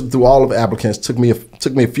 I sifted through all of the applicants. Took me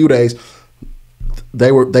a few days.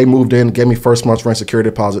 They moved in, gave me first month's rent security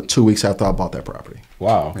deposit 2 weeks after I bought that property.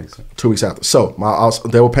 Wow. 2 weeks after. So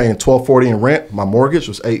they were paying $1,240 in rent. My mortgage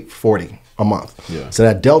was $840 a month. Yeah. So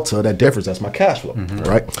that delta, that difference, that's my cash flow,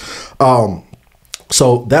 right?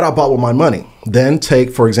 So that I bought with my money. Then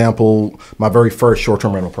take, for example, my very first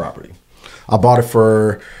short-term rental property. I bought it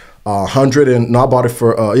for they wanted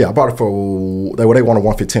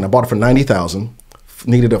 115. I bought it for $90,000.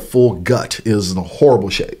 Needed a full gut. It was in a horrible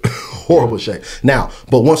shape. Horrible shape. Now,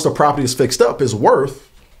 but once the property is fixed up, it's worth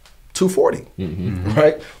 $240,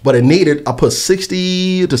 right? But it needed, I put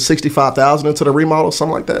 $60,000 to $65,000 into the remodel,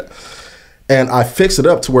 something like that. And I fixed it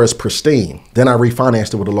up to where it's pristine. Then I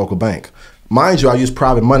refinanced it with a local bank. mind you, I use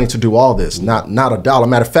private money to do all this, not a dollar.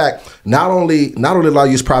 Matter of fact, not only do I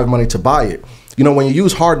use private money to buy it, you know, when you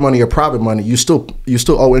use hard money or private money, you still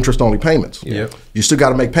owe interest only payments. Yep. You still got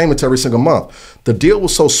to make payments every single month. The deal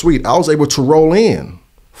was so sweet, I was able to roll in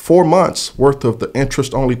 4 months worth of the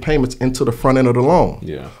interest only payments into the front end of the loan.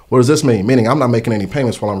 Yeah. What does this mean? Meaning I'm not making any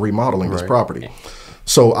payments while I'm remodeling this property.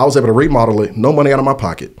 So I was able to remodel it, no money out of my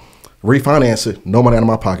pocket. Refinance it, no money out of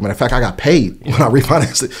my pocket. Matter of fact, I got paid when I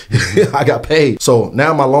refinanced it. I got paid. So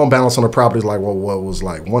now my loan balance on the property is like, well, what was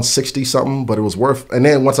like 160 something, but it was worth. And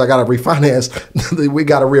then once I got it refinanced, we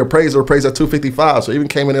got a reappraisal, appraised at 255. So it even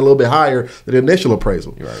came in a little bit higher than the initial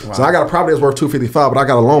appraisal. Right. Wow. So I got a property that's worth 255, but I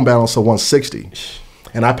got a loan balance of 160.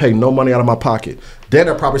 And I paid no money out of my pocket. Then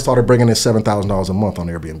I probably started bringing in $7,000 a month on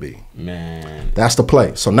Airbnb. Man. That's the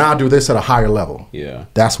play. So now I do this at a higher level. Yeah.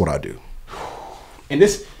 That's what I do. And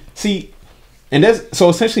this, see, and that's, so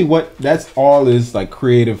essentially what that's all is like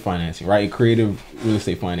creative financing, right? Creative real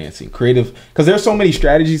estate financing. Creative, because there's so many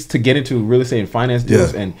strategies to get into real estate and finance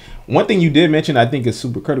deals. Yeah. And one thing you did mention, I think is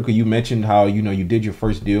super critical. You mentioned how, you know, you did your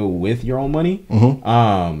first deal with your own money.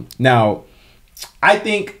 Mm-hmm. Now, I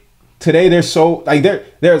think today there's so like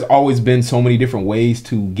there's always been so many different ways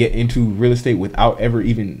to get into real estate without ever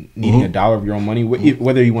even needing a dollar of your own money,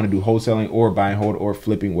 whether you want to do wholesaling or buy and hold or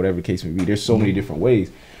flipping, whatever the case may be. There's so many different ways.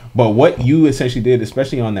 But what you essentially did,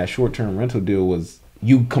 especially on that short-term rental deal, was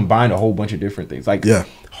you combined a whole bunch of different things, like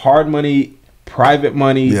hard money, private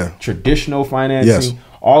money, traditional financing,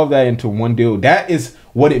 all of that into one deal. That is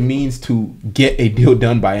what it means to get a deal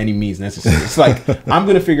done by any means necessary. It's like, I'm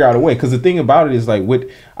going to figure out a way. Because the thing about it is, like,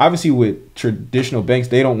 obviously with traditional banks,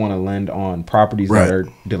 they don't want to lend on properties that are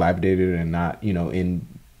dilapidated and not, you know, in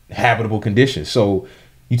habitable conditions. So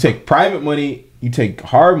you take private money, you take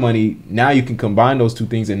hard money, now you can combine those two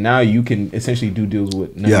things, and now you can essentially do deals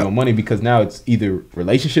with no money, because now it's either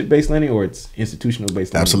relationship-based lending or it's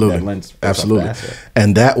institutional-based lending. Absolutely. That lends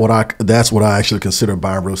And that's what I actually consider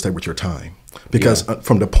buying real estate with your time. Because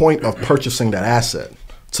from the point of purchasing that asset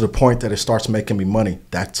to the point that it starts making me money,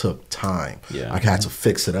 that took time. I had to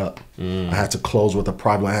fix it up. I had to close with a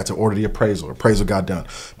private. I had to order the appraisal. Appraisal got done.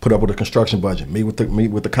 Put up with the construction budget. Meet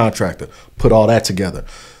with the contractor. Put all that together.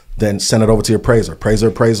 Then send it over to your appraiser.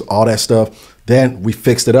 Appraiser, all that stuff. Then we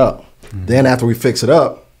fixed it up. Then after we fix it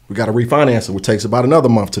up, we got to refinance it, which takes about another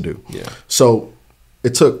month to do. So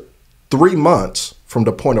it took 3 months from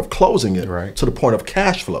the point of closing it to the point of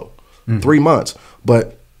cash flow. 3 months.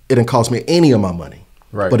 But it didn't cost me any of my money.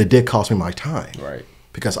 But it did cost me my time.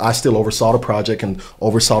 Because I still oversaw the project and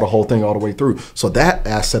oversaw the whole thing all the way through. So that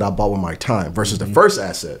asset I bought with my time versus the first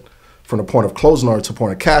asset, from the point of closing order to the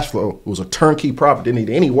point of cash flow, it was a turnkey property, didn't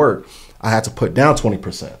need any work. I had to put down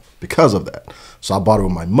 20% because of that. So I bought it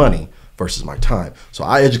with my money versus my time. So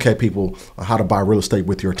I educate people on how to buy real estate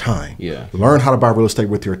with your time. Learn how to buy real estate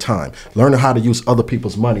with your time. Learn how to use other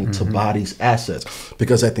people's money to buy these assets.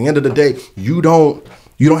 Because at the end of the day, you don't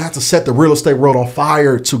have to set the real estate world on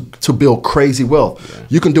fire to build crazy wealth.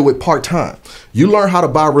 You can do it part-time. You learn how to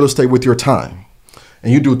buy real estate with your time,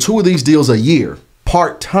 and you do 2 of these deals a year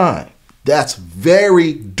part-time. That's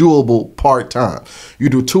very doable part-time. You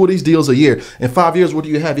do 2 of these deals a year. In 5 years, what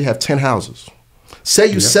do you have? You have 10 houses. Say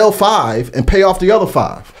you sell 5 and pay off the other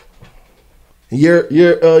 5.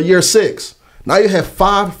 Year 6. Now you have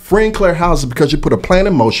 5 free and clear houses because you put a plan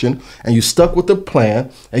in motion and you stuck with the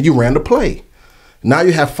plan and you ran the play. Now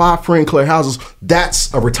you have 5 free and clear houses.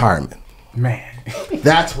 That's a retirement. Man.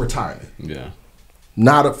 That's retirement.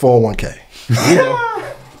 Not a 401k.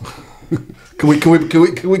 Can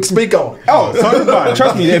we speak on it? Oh,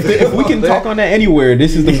 trust me. If we can talk on that anywhere,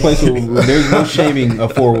 this is the place where there's no shaming a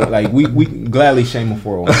 401. Like we gladly shame a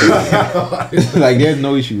 401k. Like there's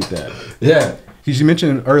no issue with that. You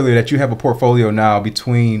mentioned earlier that you have a portfolio now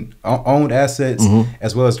between owned assets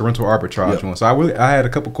as well as the rental arbitrage one. So I had a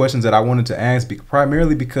couple questions that I wanted to ask,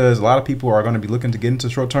 primarily because a lot of people are going to be looking to get into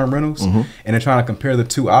short-term rentals and they're trying to compare the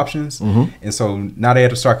 2 options. And so now they have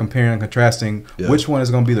to start comparing and contrasting which one is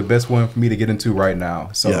going to be the best one for me to get into right now.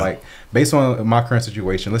 So like based on my current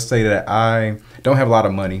situation, let's say that I don't have a lot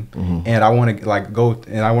of money and I want to go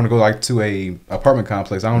to a apartment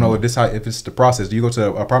complex. I don't know if it's the process. Do you go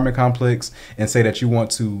to an apartment complex and say that you want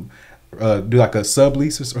to do like a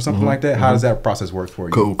sublease or something like that? How does that process work for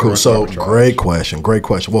you? Cool. So great question.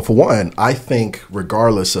 Well, for one, I think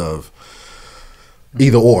regardless of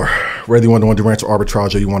either or, whether you want to do rent or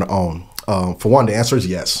arbitrage or you want to own, for one, the answer is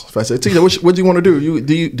yes. If I say, TJ, what do you want to do?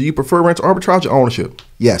 Do you prefer rent or arbitrage or ownership?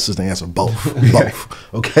 Yes is the answer. Both.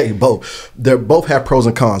 Both. Okay, both. They both have pros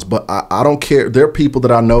and cons, but I don't care. There are people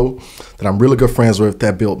that I know that I'm really good friends with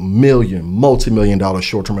that built multi-million dollar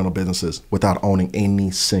short-term rental businesses without owning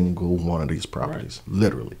any single one of these properties,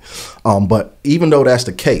 literally. But even though that's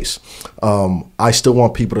the case, I still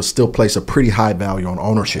want people to still place a pretty high value on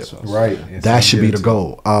ownership. Right. That should be the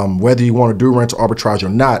goal. Whether you want to do rental arbitrage or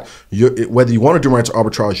not, whether you want to do rental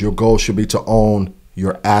arbitrage, your goal should be to own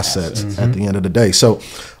your assets at the end of the day. So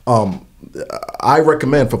I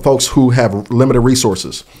recommend for folks who have limited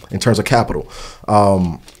resources in terms of capital,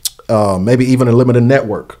 maybe even a limited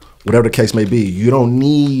network, whatever the case may be, you don't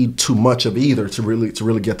need too much of either to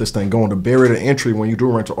really get this thing going. The barrier to entry when you do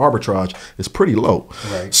rental arbitrage is pretty low.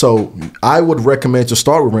 Right. So I would recommend to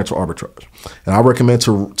start with rental arbitrage. And I recommend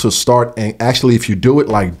to start, and actually if you do it,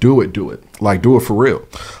 like do it. Like do it for real.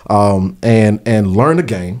 And learn the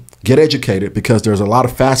game. Get educated, because there's a lot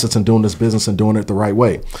of facets in doing this business and doing it the right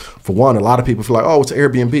way. For one, a lot of people feel like, oh, it's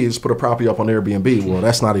Airbnb, just put a property up on Airbnb. Well,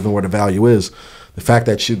 that's not even where the value is. The fact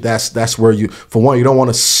that that's where you, for one, you don't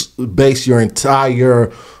want to base your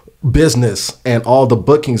entire business and all the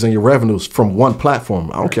bookings and your revenues from one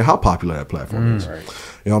platform. I don't care how popular that platform is. Right.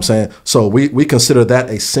 You know what I'm saying? So we consider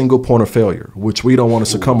that a single point of failure, which we don't want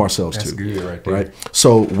to succumb ourselves to. That's good right there. Right?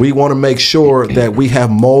 So we want to make sure that we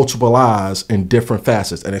have multiple eyes in different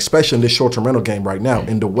facets, and especially in this short-term rental game right now,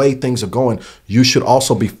 in the way things are going, you should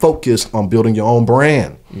also be focused on building your own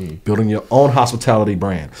brand, building your own hospitality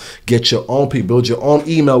brand, get your own people, build your own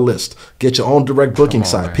email list, get your own direct booking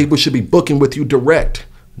site. Man. People should be booking with you direct,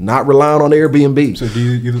 not relying on Airbnb. So do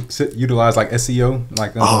you utilize like SEO?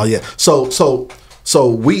 Oh yeah. So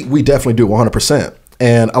we definitely do 100%.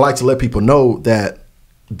 And I like to let people know that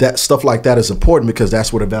stuff like that is important, because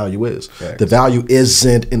that's where the value is. Thanks. The value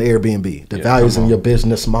isn't in Airbnb. The value is in your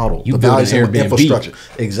business model. The value is in your infrastructure.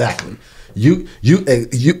 Exactly.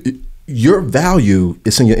 Your value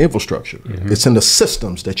is in your infrastructure. It's in the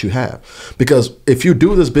systems that you have. Because if you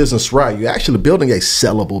do this business right, you're actually building a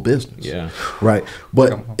sellable business. Yeah. Right.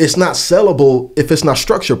 But it's not sellable if it's not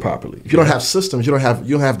structured properly. If you don't have systems, you don't have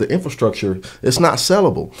the infrastructure, it's not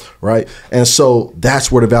sellable. Right. And so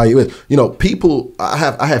that's where the value is. You know, people, I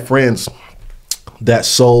have friends that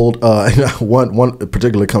sold, one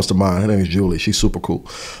particularly comes to mind. Her name is Julie. She's super cool.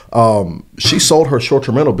 She sold her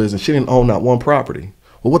short-term rental business. She didn't own not one property.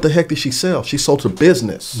 Well, what the heck did she sell? She sold her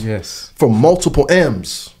business. Yes. For multiple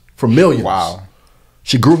M's, for millions. Wow.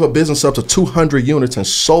 She grew her business up to 200 units and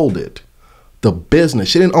sold it. The business.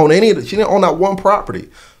 She didn't own any of it. She didn't own that one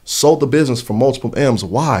property. Sold the business for multiple M's.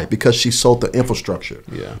 Why? Because she sold the infrastructure,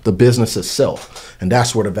 the business itself, and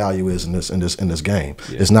that's where the value is in this game.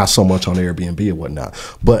 It's not so much on Airbnb and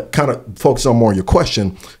whatnot. But kind of focus on more on your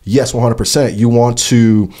question. Yes, 100%. You want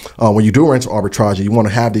to when you do rental arbitrage, you want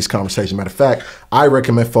to have these conversations. Matter of fact, I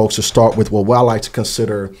recommend folks to start with what I like to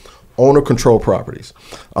consider owner-controlled properties.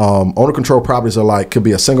 Owner-controlled properties are could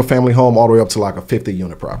be a single-family home all the way up to like a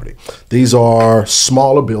 50-unit property. These are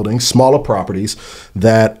smaller buildings, smaller properties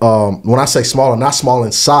that, when I say smaller, not small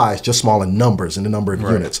in size, just small in numbers, in the number of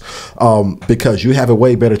units, because you have a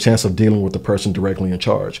way better chance of dealing with the person directly in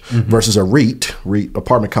charge versus a REIT,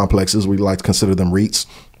 apartment complexes. We like to consider them REITs.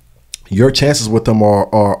 Your chances with them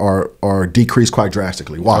are decreased quite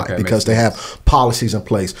drastically. Why? Okay, because they have policies in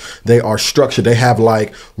place. They are structured. They have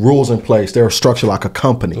rules in place. They're structured like a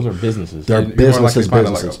company. Those are businesses. They're businesses.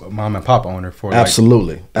 Like a mom and pop owner for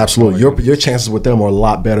absolutely. Your chances with them are a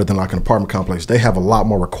lot better than like an apartment complex. They have a lot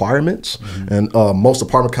more requirements, and most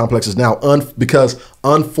apartment complexes now, because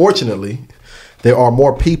unfortunately, there are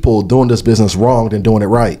more people doing this business wrong than doing it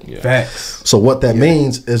right. Yeah. Facts. So what that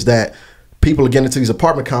means is that people are getting into these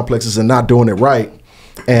apartment complexes and not doing it right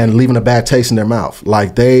and leaving a bad taste in their mouth.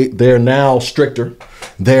 Like they're now stricter.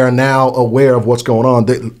 They are now aware of what's going on.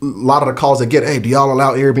 A lot of the calls they get, hey, do y'all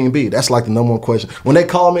allow Airbnb? That's like the number one question. When they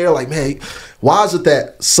call me, they're like, hey, why is it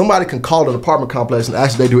that somebody can call an apartment complex and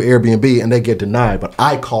actually they do Airbnb and they get denied, but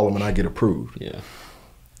I call them and I get approved? Yeah.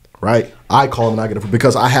 Right? I call them and I get approved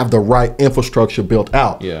because I have the right infrastructure built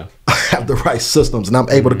out. Yeah. I have the right systems, and I'm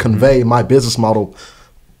able to convey my business model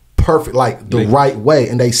perfect, the right way,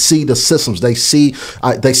 and they see the systems. They see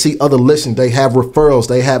other listings. They have referrals.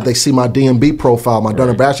 They see my DMB profile, my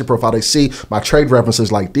Dun & Bradstreet profile. They see my trade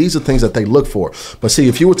references. These are things that they look for. But see,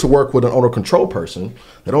 if you were to work with an owner control person,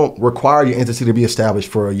 they don't require your entity to be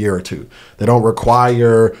established for a year or two. They don't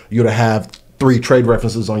require you to have 3 trade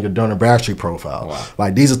references on your Dun & Bradstreet profile.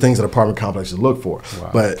 Wow. These are things that apartment complexes look for.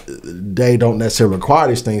 Wow. But they don't necessarily require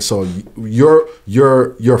these things. So your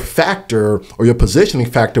factor or your positioning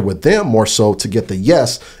factor with them more so to get the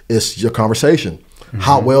yes is your conversation.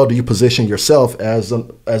 How well do you position yourself as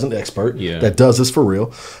an expert that does this for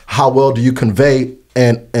real? How well do you convey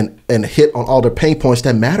and hit on all the pain points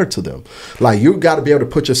that matter to them? Like, you got to be able to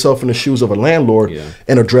put yourself in the shoes of a landlord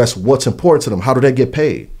and address what's important to them. How do they get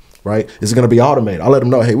paid? Right? Is it going to be automated? I'll let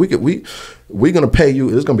them know, hey, we're going to pay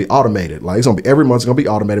you. It's going to be automated. Like, it's going to be every month. It's going to be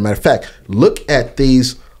automated. Matter of fact, look at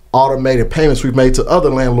these automated payments we've made to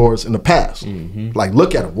other landlords in the past. Like,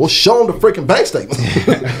 look at them. We'll show them the freaking bank statements.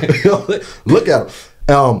 Look at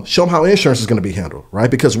them. Show them how insurance is going to be handled,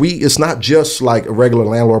 right? Because it's not just like a regular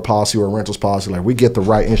landlord policy or a rentals policy. Like, we get the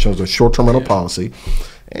right insurance, a short-term rental policy,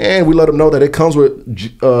 and we let them know that it comes with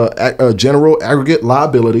general aggregate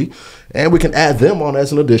liability, and we can add them on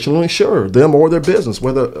as an additional insurer, them or their business,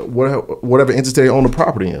 whatever entity they own the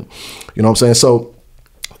property in. You know what I'm saying? So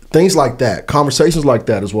things like that, conversations like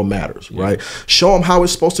that is what matters, right? Show them how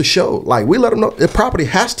it's supposed to show. Like, we let them know the property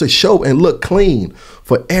has to show and look clean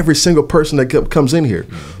for every single person that comes in here.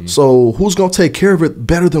 So who's going to take care of it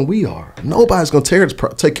better than we are? Nobody's going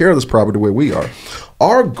to take care of this property the way we are.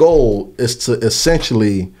 Our goal is to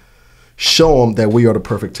essentially show them that we are the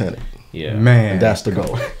perfect tenant. Yeah, man, and that's the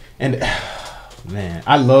goal. And man,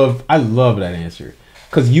 I love that answer,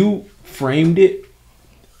 because you framed it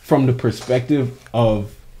from the perspective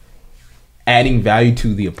of adding value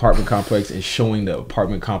to the apartment complex and showing the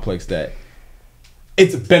apartment complex that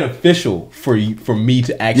it's beneficial for me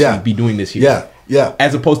to actually be doing this here.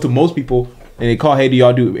 As opposed to most people, and they call, hey, do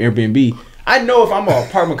y'all do Airbnb? I know if I'm an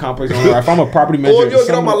apartment complex owner, if I'm a property manager, you'll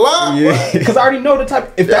get on my line, because I already know the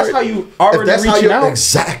type. If that's how you already reaching out,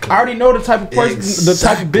 exactly. I already know the type of person, the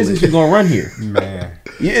type of business you're gonna run here. Man,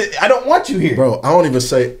 I don't want you here, bro. I don't even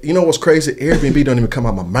say. You know what's crazy? Airbnb don't even come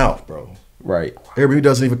out of my mouth, bro. Right. Airbnb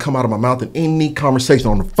doesn't even come out of my mouth in any conversation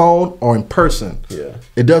on the phone or in person. Yeah.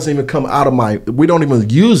 It doesn't even come out of we don't even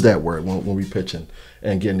use that word when we pitching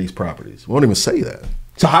and getting these properties. We don't even say that.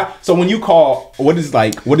 So when you call, what is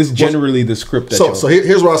generally the script that so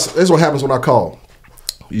here's what happens when I call.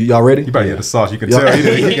 Y'all ready? You better get the sauce. You can tell.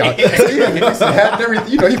 He about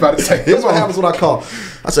to say. Here's what happens when I call.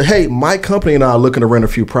 I say, hey, my company and I are looking to rent a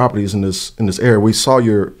few properties in this area. We saw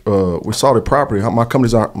the property. My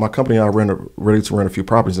company and I are ready to rent a few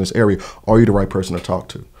properties in this area. Are you the right person to talk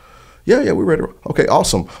to? Yeah, we're ready. Okay,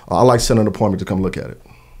 awesome. I'd like to send an appointment to come look at it.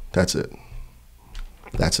 That's it.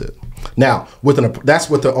 Now, that's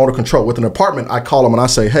with the owner control. With an apartment, I call them and I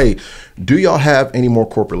say, hey, do y'all have any more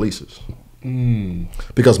corporate leases?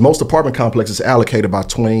 Because most apartment complexes allocate about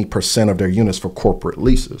 20% of their units for corporate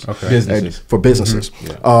leases. Businesses. For businesses.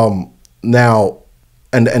 Now,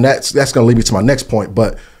 and that's going to lead me to my next point,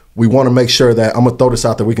 but we want to make sure that, I'm going to throw this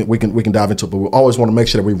out there, we can dive into it, but we always want to make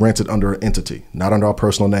sure that we rent it under an entity, not under our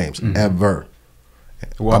personal names, ever.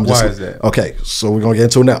 Why is that? Okay, so we're going to get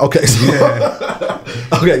into it now.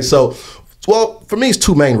 Okay, so, well, for me, it's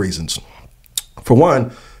two main reasons. For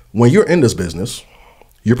one, when you're in this business,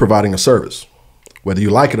 you're providing a service. Whether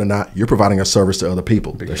you like it or not, you're providing a service to other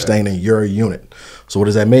people. They're staying in your unit. So what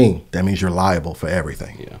does that mean? That means you're liable for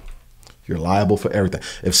everything. Yeah. You're liable for everything.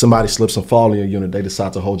 If somebody slips and falls in your unit, they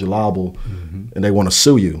decide to hold you liable and they want to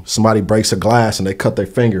sue you. Somebody breaks a glass and they cut their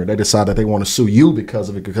finger. They decide that they want to sue you because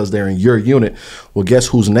of it, because they're in your unit. Well, guess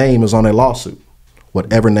whose name is on their lawsuit?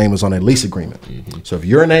 Whatever name is on a lease agreement. So if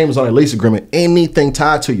your name is on a lease agreement, anything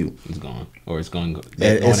tied to you, it's gone, or it's going.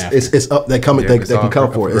 It's up. They come. They can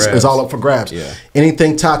come for it. It's all up for grabs. Yeah.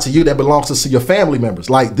 Anything tied to you that belongs to your family members,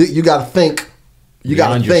 like you got to think. You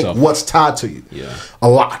got to think what's tied to you. Yeah. A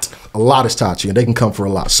lot is tied to you, and they can come for a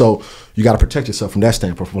lot. So you got to protect yourself from that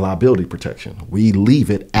standpoint, from liability protection. We leave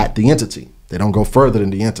it at the entity. They don't go further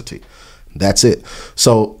than the entity. That's it.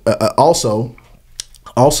 So also.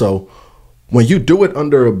 When you do it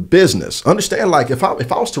under a business, understand, like if I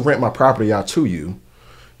was to rent my property out to you,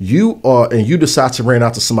 and you decide to rent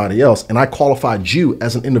out to somebody else, and I qualified you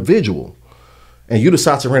as an individual, and you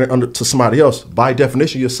decide to rent it to somebody else, by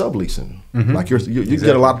definition, you're subleasing. Like you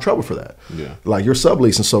get a lot of trouble for that. Yeah. Like you're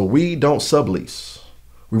subleasing. So we don't sublease.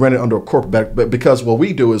 We rent it under a corporate, but because what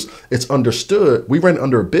we do is it's understood, we rent it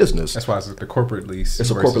under a business. That's why it's the corporate lease. It's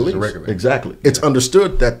a corporate lease. Exactly. Yeah. It's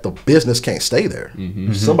understood that the business can't stay there.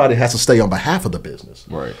 Somebody has to stay on behalf of the business.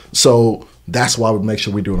 Right. So that's why we make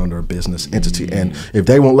sure we do it under a business entity. And if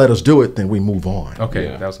they won't let us do it, then we move on. Okay,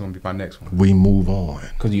 that was going to be my next one. We move on.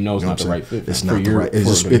 Because it's not the right fit. It's not the right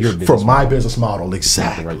fit. For my business model,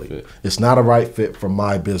 exactly. It's not a right fit for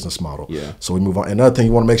my business model. Yeah. So we move on. Another thing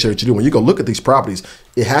you want to make sure that you do, when you go look at these properties,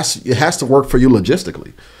 it has to work for you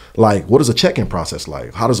logistically. Like, what is a check-in process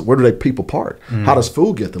like? Where do people park? How does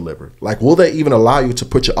food get delivered? Like, will they even allow you to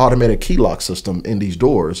put your automated key lock system in these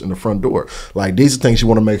doors, in the front door? Like, these are things you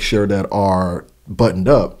want to make sure that are buttoned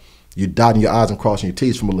up You're dotting your I's and crossing your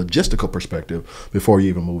T's from a logistical perspective before you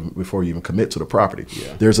even commit to the property.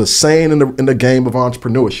 Yeah. There's a saying in the game of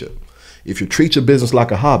entrepreneurship. If you treat your business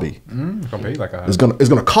like a hobby, it's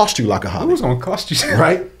gonna cost you like a hobby. It's gonna cost you,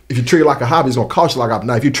 right? If you treat it like a hobby, it's gonna cost you like a hobby.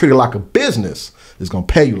 Now, if you treat it like a business, it's gonna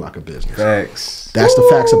pay you like a business. Facts. That's the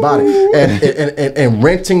facts about it. And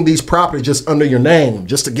renting these properties just under your name,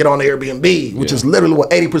 just to get on Airbnb, which is literally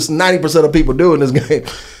what 80%, 90% of people do in this game.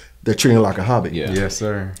 They're treating it like a hobby. Yeah. Yes,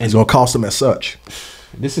 sir. And it's gonna cost them as such.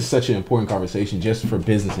 This is such an important conversation just for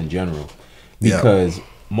business in general, because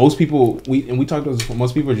most people we talked about this before,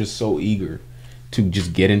 most people are just so eager to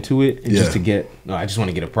just get into it and just to get, no, I just want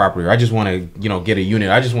to get a property, or I just want to, get a unit.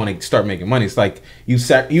 I just want to start making money. It's like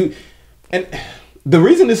and the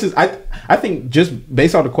reason this is, I think just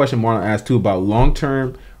based on the question Marlon asked too about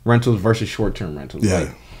long-term rentals versus short-term rentals. Yeah.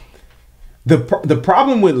 Like, the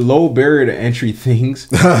problem with low barrier to entry things.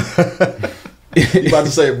 You're about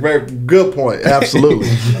to say a very good point. Absolutely.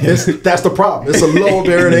 That's the problem. It's a low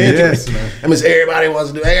barrier to entry. Yes, man. I mean, everybody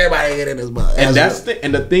wants to do, everybody get in this money.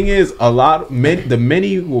 And the thing is, the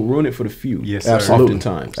many will ruin it for the few. Yes, sir. Absolutely.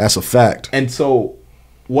 Oftentimes. That's a fact. And so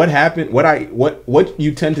what happened, what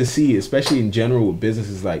you tend to see, especially in general with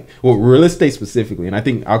businesses like, well, real estate specifically, and I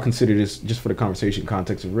think I'll consider this just for the conversation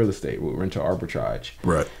context of real estate with rental arbitrage.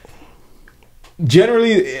 Right.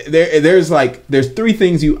 Generally, there's three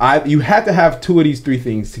things you have to have two of these three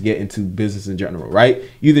things to get into business in general, right?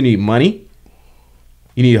 You either need money,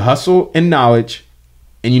 you need hustle and knowledge,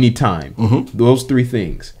 and you need time. Mm-hmm. Those three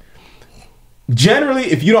things. Generally,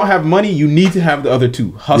 if you don't have money, you need to have the other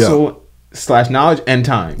two: hustle / knowledge and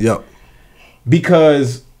time. Yep.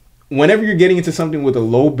 Because whenever you're getting into something with a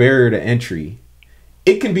low barrier to entry,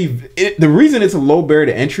 it can be the reason it's a low barrier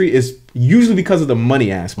to entry is usually because of the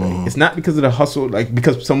money aspect. Mm-hmm. It's not because of the hustle, like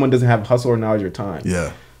because someone doesn't have hustle or knowledge or time.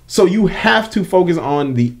 Yeah. So you have to focus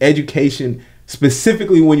on the education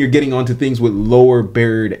specifically when you're getting onto things with lower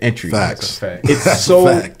barrier to entry. Facts. It's so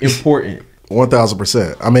important.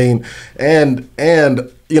 1000%. I mean, and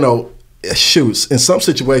shoots, in some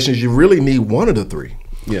situations you really need one of the three.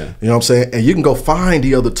 Yeah. You know what I'm saying? And you can go find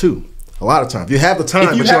the other two. A lot of times, you have the time,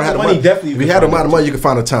 but you don't have the money. Definitely, if you have the amount of money, you can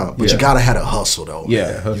find the time. But you gotta have a hustle, though.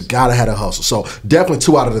 Yeah, you gotta have a hustle. So definitely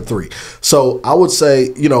 2 out of the 3. So I would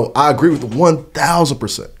say, I agree with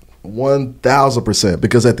 1000%, 1000%.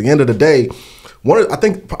 Because at the end of the day, I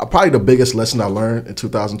think probably the biggest lesson I learned in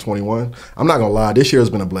 2021. I'm not gonna lie, this year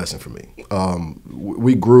has been a blessing for me.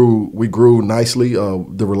 We grew nicely.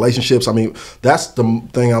 The relationships. I mean, that's the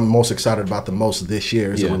thing I'm most excited about the most this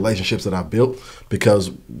year is the relationships that I've built,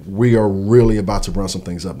 because we are really about to run some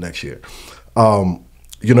things up next year.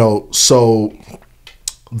 So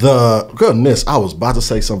the goodness, I was about to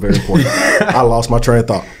say something very important. I lost my train of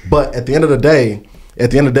thought. But at the end of the day,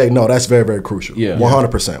 no, that's very, very crucial. Yeah,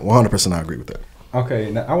 100%. I agree with that.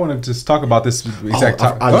 Okay, now I want to just talk about this exact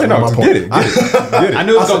topic. Get it. I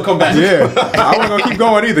knew it was gonna come back. Yeah, I wasn't gonna keep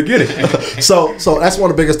going either. Get it. So that's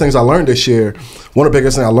one of the biggest things I learned this year. One of the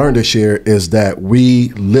biggest things I learned this year is that we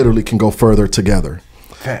literally can go further together.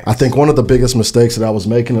 Facts. I think one of the biggest mistakes that I was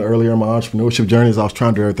making earlier in my entrepreneurship journey is I was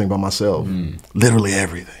trying to do everything by myself. Literally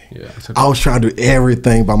everything. Yeah. I was trying to do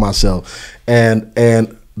everything by myself, and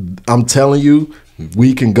I'm telling you,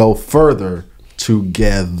 we can go further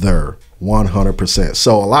together. 100%.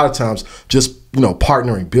 So a lot of times, just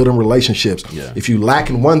partnering, building relationships. Yeah. If you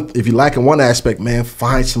lack in one aspect, man,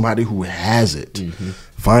 find somebody who has it. Mm-hmm.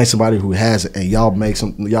 Find somebody who has it, and y'all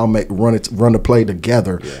run the play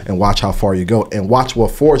together, and watch how far you go, and watch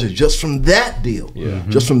what forges just from that deal,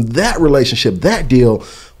 just from that relationship, that deal.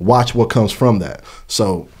 Watch what comes from that.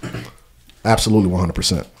 So, absolutely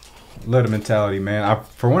 100%. Love the mentality, man.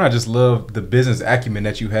 For one, I just love the business acumen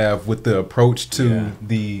that you have with the approach to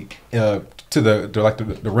the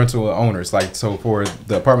rental owners. Like, so for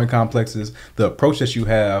the apartment complexes, the approach that you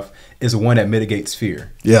have is one that mitigates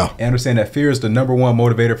fear. Yeah, and understand that fear is the number one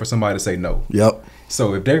motivator for somebody to say no. Yep.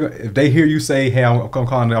 So if they hear you say, "Hey, I'm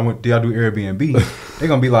calling. Do y'all do Airbnb?" They're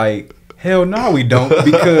gonna be like, hell no, we don't,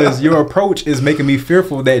 because your approach is making me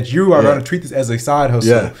fearful that you are going to treat this as a side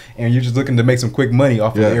hustle, and you're just looking to make some quick money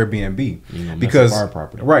off of Airbnb. Because our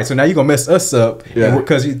property. Right, so now you're gonna mess us up,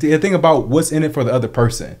 because the thing about what's in it for the other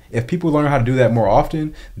person. If people learn how to do that more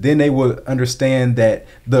often, then they will understand that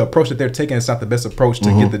the approach that they're taking is not the best approach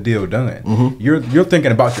to get the deal done. You're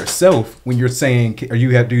thinking about yourself when you're saying, "Or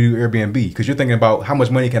you have to do Airbnb," because you're thinking about how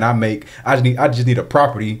much money can I make. I just need a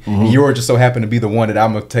property, and yours just so happen to be the one that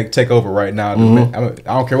I'm gonna take over right now. I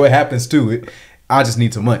don't care what happens to it. I just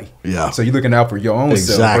need some money. Yeah. So you're looking out for your own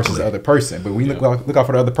self versus the other person. But when you look out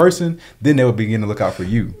for the other person, then they will begin to look out for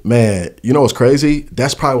you. Man, you know what's crazy?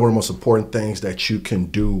 That's probably one of the most important things that you can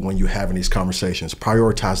do when you're having these conversations.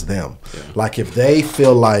 Prioritize them. Yeah. Like if they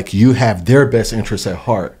feel like you have their best interests at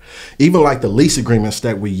heart, even like the lease agreements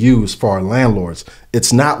that we use for our landlords,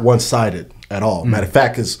 it's not one-sided at all. Matter of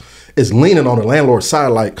fact, it's leaning on the landlord's side,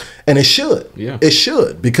 like, and it should. Yeah. It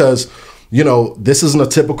should, because you know, this isn't a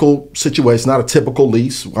typical situation, not a typical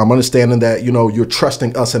lease. I'm understanding that, you know, you're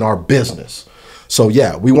trusting us in our business. So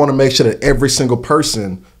yeah, we want to make sure that every single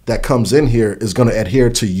person that comes in here is going to adhere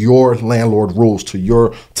to your landlord rules, to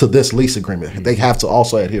this lease agreement. Mm-hmm. They have to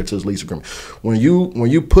also adhere to this lease agreement. When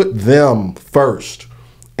you put them first,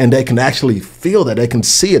 and they can actually feel that, they can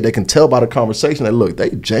see it, they can tell by the conversation that, look,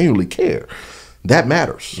 they genuinely care. That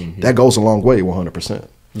matters. Mm-hmm. That goes a long way, 100%.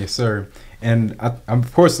 Yes, sir. And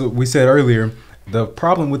of course, we said earlier, the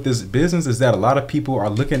problem with this business is that a lot of people are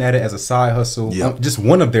looking at it as a side hustle, just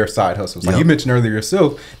one of their side hustles. Like you mentioned earlier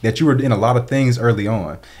yourself, that you were in a lot of things early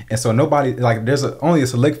on. And so nobody, like there's only a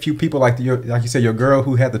select few people like you said, your girl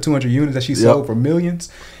who had the 200 units that she sold for millions.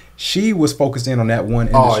 She was focused in on that one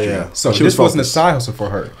industry. Oh, yeah. So this wasn't a side hustle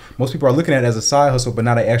for her. Most people are looking at it as a side hustle, but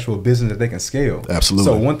not an actual business that they can scale. Absolutely.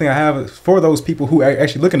 So one thing I have for those people who are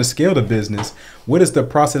actually looking to scale the business, what is the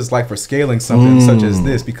process like for scaling something such as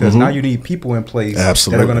this? Because now you need people in place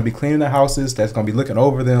that are going to be cleaning the houses, that's going to be looking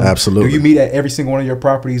over them. Absolutely. Do you meet at every single one of your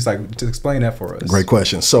properties? Like, to explain that for us. Great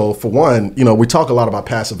question. So for one, you know, we talk a lot about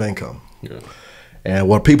passive income. Yeah. And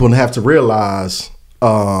what people have to realize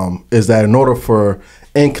is that in order for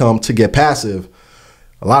income to get passive,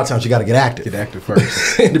 a lot of times you got to get active. Get active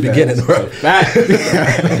first. In the beginning, right?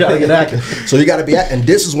 You got to get active. So you got to be active. And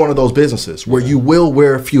this is one of those businesses where you will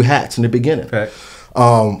wear a few hats in the beginning.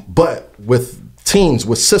 But with teams,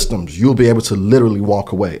 with systems, you'll be able to literally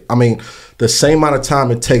walk away. I mean, the same amount of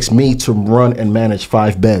time it takes me to run and manage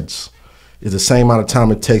 5 beds is the same amount of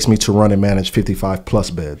time it takes me to run and manage 55 plus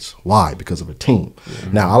beds. Why? Because of a team.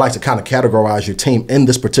 Now, I like to kind of categorize your team in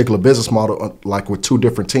this particular business model, like with 2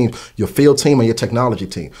 different teams, your field team and your technology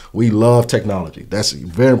team. We love technology. That's a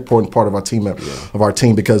very important part of our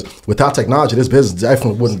team, because without technology, this business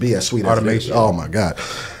definitely wouldn't be as sweet as automation. Oh my God.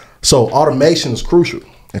 So automation is crucial.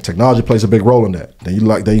 And technology plays a big role in that. Then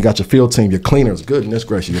you got your field team, your cleaners. Goodness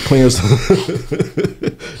gracious, your cleaners.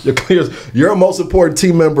 Your most important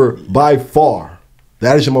team member by far.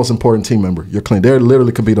 That is your most important team member. Your cleaner. They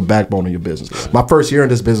literally could be the backbone of your business. My first year in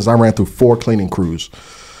this business, I ran through 4 cleaning crews.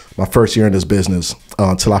 My first year in this business,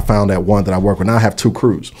 until I found that one that I work with. Now I have 2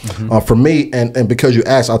 crews. For me, and because you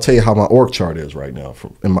asked, I'll tell you how my org chart is right now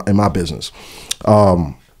in my business.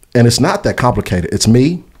 And it's not that complicated. It's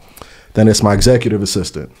me. Then it's my executive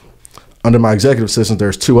assistant. Under my executive assistant,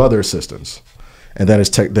 there's 2 other assistants. And then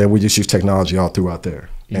then we just use technology all throughout there.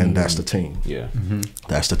 And that's the team. Yeah.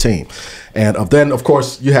 That's the team. And then, of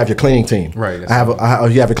course, you have your cleaning team. Right. You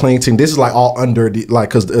have a cleaning team. This is like all under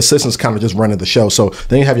because the assistants kind of just running the show. So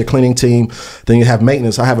then you have your cleaning team. Then you have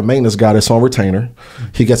maintenance. I have a maintenance guy that's on retainer.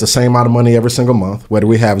 He gets the same amount of money every single month. Whether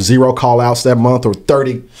we have 0 call outs that month or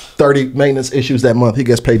 30 maintenance issues that month, he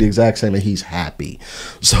gets paid the exact same and he's happy.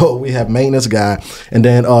 So we have maintenance guy. And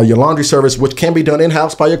then your laundry service, which can be done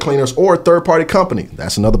in-house by your cleaners or a third-party company.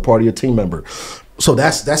 That's another part of your team member. So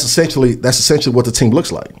that's essentially what the team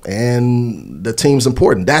looks like, and the team's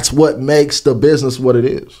important. That's what makes the business what it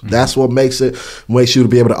is. That's what makes you to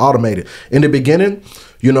be able to automate it. In the beginning,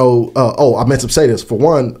 you know, I meant to say this. For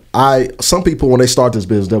one, some people when they start this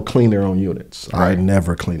business, they'll clean their own units. Right. I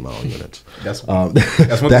never clean my own units. That's one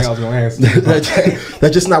thing I was going to ask.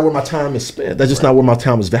 That's just not where my time is spent. That's just not where my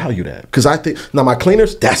time is valued at. Because I think now my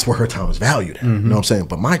cleaners, that's where her time is valued at. You know what I'm saying?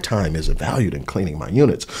 But my time isn't valued in cleaning my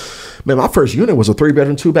units. Man, my first unit was a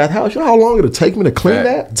 3-bedroom, 2-bath house. You know how long it'll take me to clean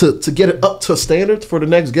that? To get it up to standards for the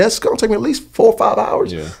next guest? It's going to take me at least 4 or 5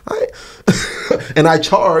 hours. Yeah. And I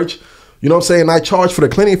charge, you know what I'm saying? I charge for the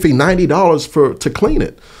cleaning fee $90 to clean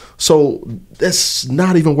it. So that's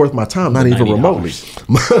not even worth my time, not even remotely.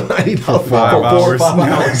 $90 for 4 or 5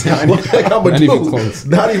 hours. Not even close.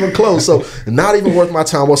 Not even close. So not even worth my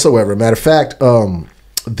time whatsoever. Matter of fact,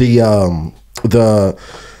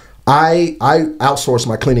 I outsourced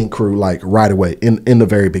my cleaning crew like right away in the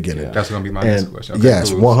very beginning. Yeah. That's going to be my next question. Okay,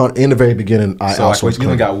 yes, 100 in the very beginning. I outsourced. Like, you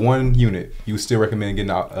only got 1 unit. You still recommend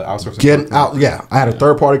getting outsourcing? Yeah. I had a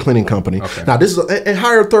third-party cleaning company. Okay. Now this is and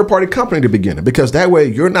hire a third-party company at the beginning, because that way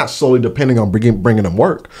you're not solely depending on bringing them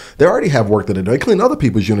work. They already have work that they clean other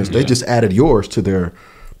people's units. They just added yours to their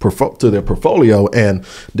portfolio, and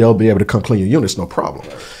they'll be able to come clean your units, no problem.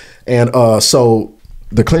 And so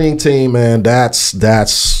The cleaning team, man,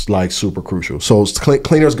 that's like super crucial. So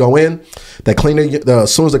cleaners go in, that cleaner,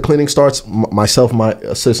 as soon as the cleaning starts, myself and my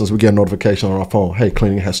assistants, we get a notification on our phone, hey,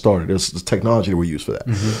 cleaning has started. There's the technology that we use for that.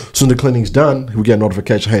 As soon as the cleaning's done, we get a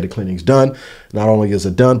notification, hey, the cleaning's done. Not only is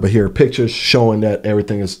it done, but here are pictures showing that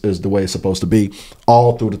everything is the way it's supposed to be,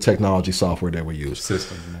 all through the technology software that we use.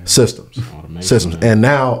 Systems. And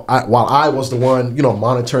now, while I was the one,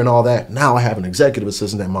 monitoring all that, now I have an executive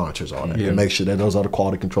assistant that monitors all that and makes sure that those are the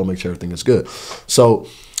quality control, make sure everything is good. So,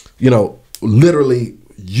 literally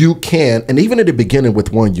you can, and even at the beginning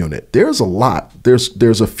with one unit, there's a lot.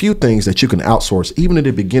 There's a few things that you can outsource, even at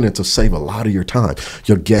the beginning, to save a lot of your time.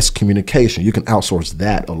 Your guest communication, you can outsource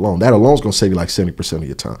that alone. That alone is going to save you like 70% of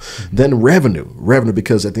your time. Then revenue,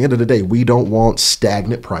 because at the end of the day, we don't want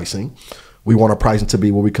stagnant pricing. We want our pricing to be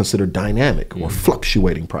what we consider dynamic or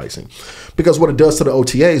fluctuating pricing. Because what it does to the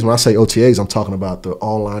OTAs, when I say OTAs, I'm talking about the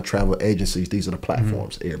online travel agencies. These are the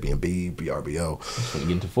platforms, Airbnb, VRBO. When you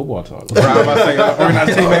get into football talk. I'm about to say,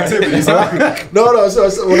 organized team activities. No. So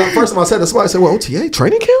when first time I said that, somebody said, well, OTA,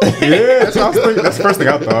 training camp? Yeah, that's what I was thinking. That's the first thing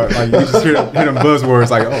I thought. Like, you just hear them buzzwords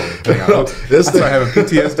like, I start having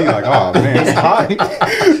PTSD. Like, oh, man, it's hot.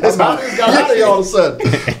 It's hot. It got hot all of a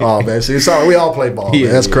sudden. Oh, man, see, sorry, we all play ball. Man.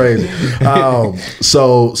 That's crazy.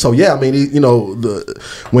 So yeah, I mean,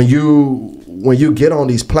 when you get on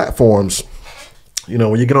these platforms, these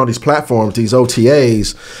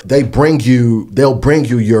OTAs, they'll bring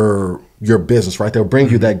you your business, right? They'll bring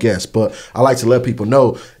you that guest. But I like to let people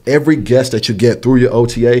know, every guest that you get through your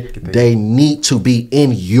OTA, they need to be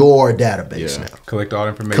in your database now. Collect all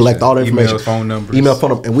the information. Email, phone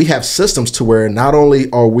numbers. And we have systems to where not only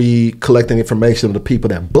are we collecting information of the people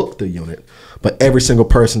that book the unit, but every single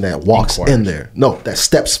person that walks in there. No, that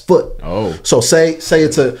steps foot. Oh. So say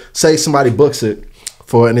somebody books it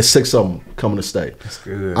and it's 6 of them coming to stay. That's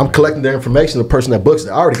good. I'm collecting their information. The person that books it,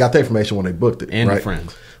 I already got their information when they booked it. And right? their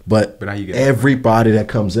friends. But now you get everybody that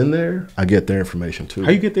comes in there, I get their information too.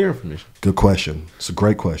 How you get their information? Good question. It's a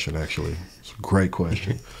great question, actually. It's a great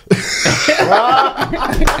question.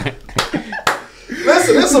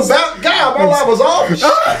 Listen, it's about God. My life was off. It's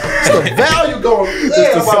the value going.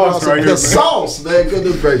 It's the sauce right here. The sauce, man.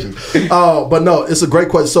 Goodness gracious. But no, it's a great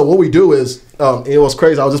question. So what we do is, it was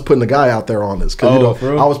crazy. I was just putting the guy out there on this because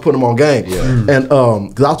I was putting him on game. Yeah. And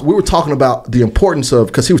we were talking about the importance of,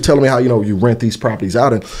 because he was telling me how you rent these properties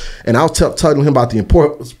out, and I was telling him about the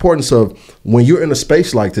importance of when you're in a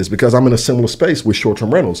space like this, because I'm in a similar space with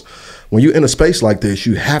short-term rentals. When you're in a space like this,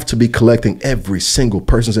 you have to be collecting every single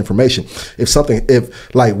person's information.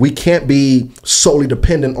 We can't be solely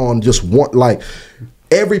dependent on just one,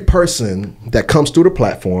 every person that comes through the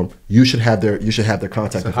platform, you should have their contact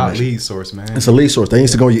information. It's a hot lead source, man. It's a lead source. They need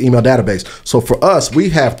to go in your email database. So for us, we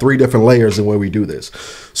have 3 different layers in where we do this.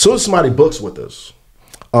 As soon as somebody books with us,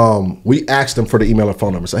 we ask them for the email and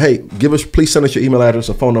phone number. So, hey, please send us your email address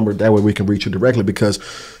or phone number. That way we can reach you directly, because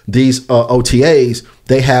these OTAs,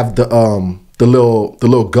 they have the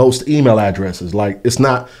little ghost email addresses. Like it's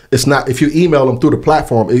not if you email them through the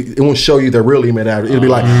platform, it won't show you their real email address. It'll be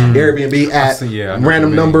like Airbnb at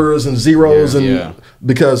random numbers and zeros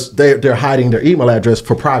because they're hiding their email address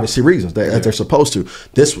for privacy reasons as they're supposed to.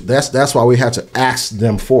 That's why we have to ask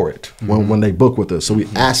them for it when they book with us. So we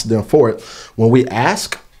ask them for it. When we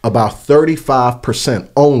ask, about 35%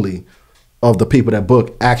 only of the people that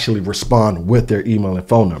book actually respond with their email and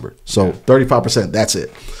phone number. So 35%, that's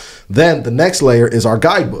it. Then the next layer is our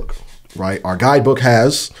guidebook, right? Our guidebook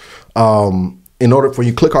has, in order for you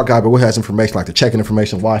to click our guidebook, it has information like the check-in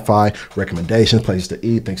information, Wi-Fi, recommendations, places to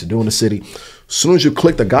eat, things to do in the city. As soon as you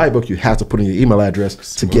click the guidebook, you have to put in your email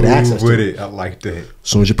address to get access to it. I like that. As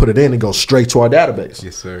soon as you put it in, it goes straight to our database.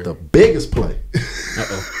 Yes, sir. The biggest play.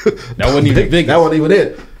 That wasn't even big. That wasn't even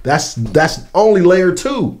it. That's only layer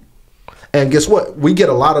 2. And guess what? We get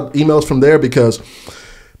a lot of emails from there because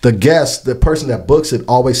the person that books it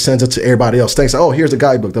always sends it to everybody else. Thanks. Oh, here's the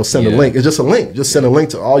guidebook. They'll send a link. It's just a link. Just send a link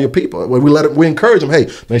to all your people. We encourage them. Hey,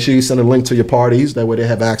 make sure you send a link to your parties. That way they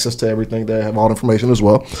have access to everything. They have all the information as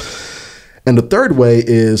well. And the third way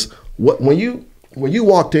is when you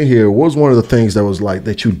walked in here, what was one of the things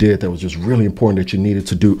that you did that was just really important that you needed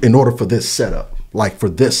to do in order for this setup? Like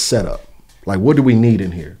what do we need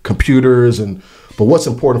in here? Computers but what's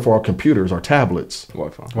important for our computers, our tablets?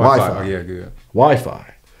 Wi-Fi. Oh, yeah, good.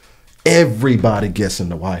 Wi-Fi. Everybody gets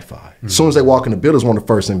into Wi-Fi. As soon as they walk in the building, one of the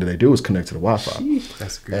first things that they do is connect to the Wi-Fi.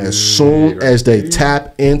 That's good. As soon as they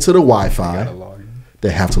tap into the Wi-Fi,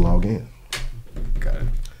 they have to log in. Got it.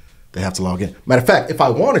 They have to log in. Matter of fact, if I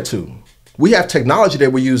wanted to, we have technology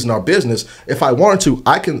that we use in our business. If I wanted to,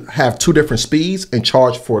 I can have 2 different speeds and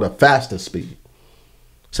charge for the fastest speed.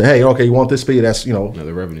 Say, hey, okay, you want this speed? That's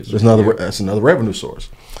Another revenue source. That's another revenue source.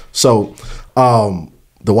 So the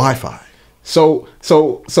Wi-Fi. So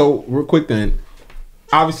real quick then.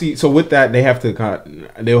 Obviously, so with that, they'll have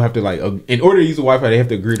to like, in order to use the Wi-Fi, they have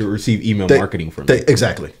to agree to receive email marketing from you.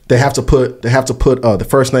 Exactly. They have to put the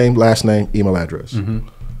first name, last name, email address,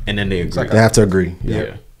 and then they agree. They have to agree.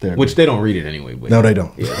 Yeah. Which they don't read it anyway. But no, they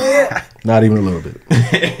don't. Yeah. Not even a little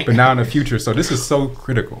bit. But now in the future, so this is so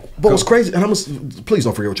critical. But what's crazy, and please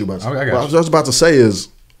don't forget what you about to say. Okay, what I was about to say is,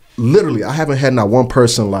 literally, I haven't had not one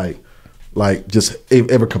person like just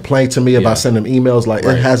ever complained to me about sending them emails. Like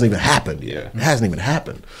it hasn't even happened. Yeah, it hasn't even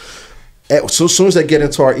happened. So as soon as they get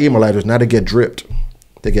into our email address, now they get dripped.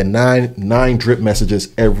 They get nine drip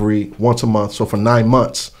messages once a month. So for 9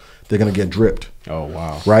 months, they're gonna get dripped. Oh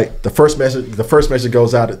wow! Right. The first message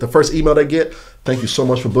goes out. The first email they get. Thank you so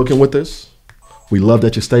much for booking with us. We love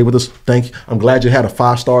that you stayed with us. Thank you. I'm glad you had a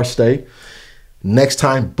 5-star stay. Next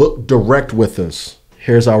time, book direct with us.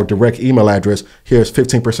 Here's our direct email address. Here's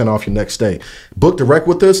 15% off your next stay. Book direct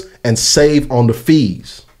with us and save on the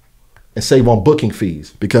fees and save on booking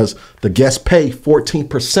fees because the guests pay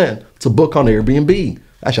 14% to book on Airbnb.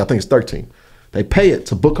 Actually, I think it's 13. They pay it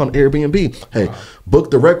to book on Airbnb. Hey, book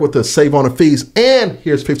direct with us, save on the fees, and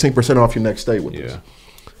here's 15% off your next stay with us.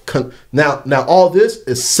 Now all this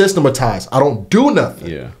is systematized. I don't do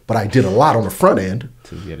nothing, but I did a lot on the front end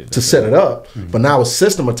to set it up. But now it's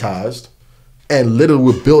systematized. And literally,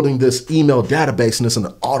 we're building this email database, and it's in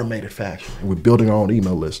an automated fashion. And we're building our own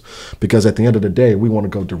email list because at the end of the day, we want to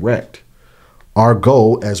go direct. Our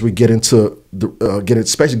goal, as we get into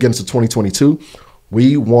especially get into 2022,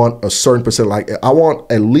 we want a certain percent. Like I want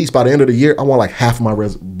at least by the end of the year, I want like half of my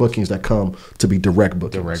bookings that come to be direct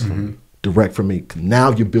bookings. Direct from me.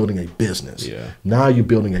 Now you're building a business. Yeah. Now you're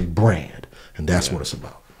building a brand, and that's what it's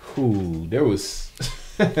about. Ooh, there was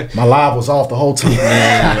my live was off the whole time.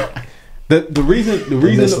 Man. The reason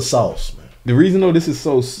the sauce, man. The reason though this is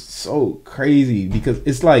so crazy because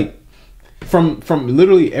it's like from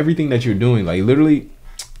literally everything that you're doing, like literally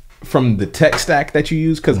from the tech stack that you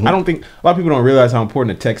use, because I don't think a lot of people don't realize how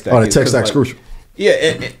important the tech stack is. Oh, the tech stack's crucial.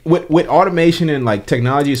 Yeah, with automation and like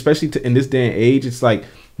technology, especially in this day and age, it's like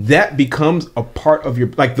that becomes a part of your,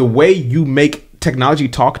 like the way you make technology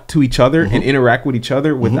talk to each other and interact with each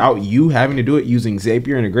other without you having to do it using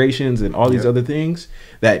Zapier integrations and all these other things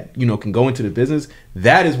that can go into the business.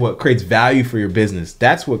 That is what creates value for your business.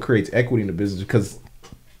 That's what creates equity in the business, because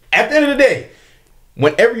at the end of the day,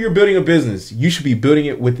 whenever you're building a business, you should be building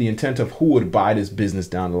it with the intent of who would buy this business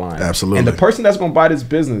down the line. Absolutely. And the person that's going to buy this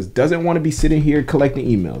business doesn't want to be sitting here collecting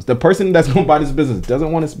emails. The person that's going to buy this business doesn't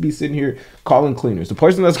want to be sitting here calling cleaners. The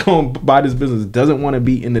person that's going to buy this business doesn't want to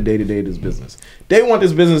be in the day-to-day of this business. They want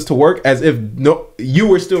this business to work as if you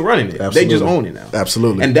were still running it. Absolutely. They just own it now.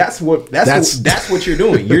 Absolutely. And that's what you're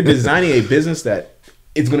doing. You're designing a business that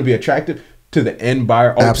is going to be attractive to the end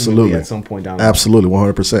buyer ultimately at some point down the line. Absolutely,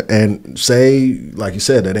 100%. And say, like you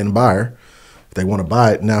said, that end buyer, if they want to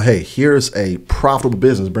buy it, now, hey, here's a profitable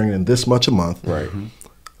business bringing in this much a month. Right.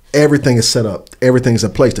 Everything is set up. Everything's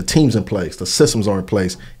in place. The team's in place. The systems are in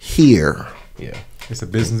place. Here. Yeah. It's a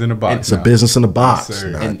business in a box. It's a business in a box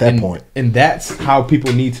at that point. And that's how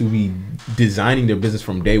people need to be designing their business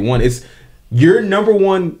from day one. It's your number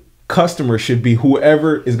one customer should be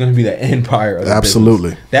whoever is going to be the end buyer of the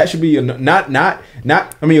Absolutely. business. That should be not I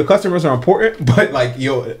mean, your customers are important, but like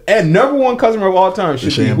your number one customer of all time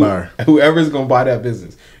should be whoever is going to buy that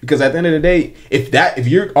business. Because at the end of the day, if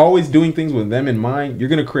you're always doing things with them in mind, you're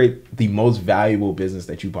going to create the most valuable business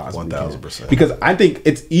that you possibly 1000%. can. Because I think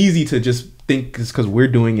it's easy to just think because we're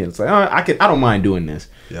doing it. It's like, I don't mind doing this.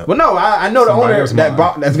 Yep. But no, I know the owner that's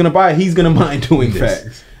going to buy it, he's going to mind doing this.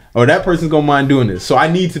 Facts. Or that person's gonna mind doing this, so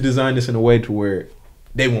I need to design this in a way to where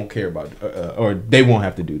they won't care about or they won't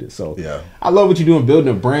have to do this. So I love what you're doing, building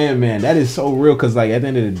a brand, man. That is so real, because like at the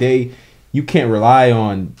end of the day, you can't rely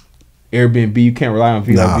on Airbnb, you can't rely on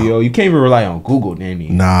VRBO, you can't even rely on Google, Danny.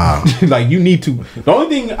 Nah, like you need to. The only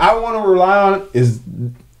thing I want to rely on is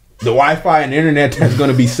the Wi-Fi and internet that's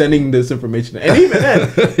going to be sending this information, and even then,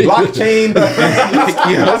 blockchain.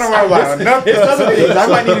 I don't rely on nothing. It's other things. I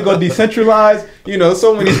might need to go decentralized.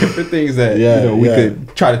 So many different things that we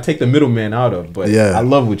could try to take the middleman out of. But I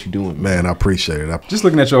love what you're doing, man. I appreciate it. Just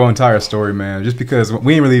looking at your entire story, man. Just because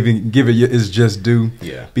we ain't really even give it its just due.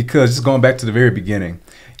 Yeah. Because just going back to the very beginning,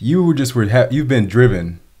 you've been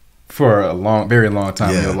driven for a very long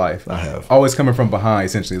time in your life. I have. Always coming from behind,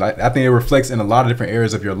 essentially. Like I think it reflects in a lot of different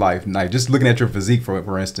areas of your life. Like just looking at your physique,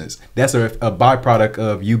 for instance, that's a byproduct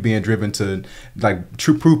of you being driven to like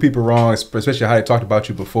prove people wrong, especially how they talked about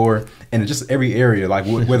you before, and just every area, like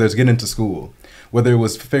whether it's getting into school, whether it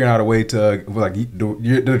was figuring out a way to like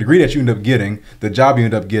the degree that you end up getting, the job you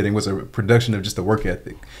end up getting was a production of just the work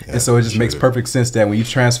ethic. Yeah, and so it just makes perfect sense that when you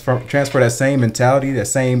transfer that same mentality, that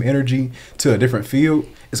same energy to a different field,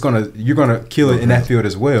 you're gonna kill it in that field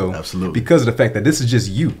as well. Absolutely. Because of the fact that this is just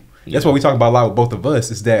you. That's what we talk about a lot with both of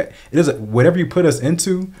us, is that it is whatever you put us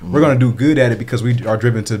into, we're going to do good at it because we are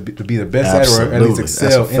driven to be the best at it, or at least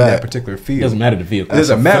excel in that particular field. It doesn't matter the field. It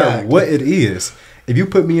doesn't matter what it is. If you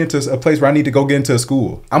put me into a place where I need to go get into a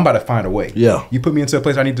school, I'm about to find a way. Yeah. You put me into a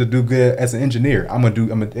place where I need to do good as an engineer, I'm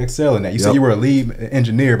gonna excel in that. You said you were a lead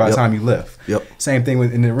engineer by the time you left. Yep. Same thing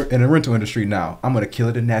in the rental industry now. I'm gonna kill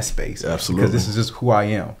it in that space. Absolutely. Because this is just who I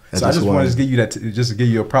am. So I just wanted to give you that, just to give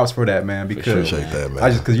you a props for that, man. Because appreciate that,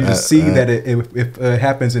 man. because you just see that it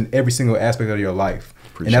happens in every single aspect of your life.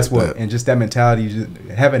 And that's what, and just that mentality,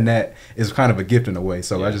 having that is kind of a gift in a way.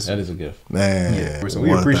 So that is a gift, man. Yeah. So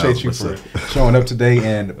we appreciate you for showing up today.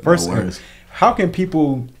 And first, how can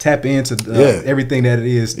people tap into everything that it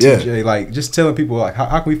is, TJ? Yeah. Like, just telling people, like,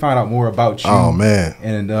 how can we find out more about you? Oh man,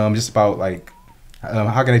 and just about like.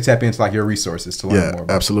 How can they tap into like your resources to learn more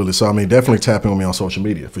about absolutely. So I mean, definitely tap in with me on social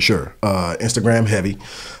media for sure. Instagram heavy,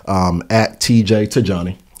 at TJ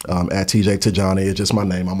Tijani. At TJ Tijani, it's just my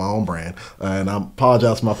name. I'm my own brand, and I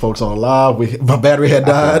apologize to my folks on live. My battery had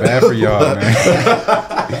died. Bad for y'all, man.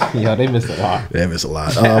 Yeah, they missed a lot. They missed a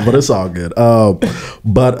lot, but it's all good. But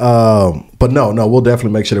no, we'll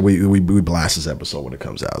definitely make sure that we blast this episode when it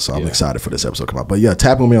comes out. So I'm excited for this episode to come out. But yeah,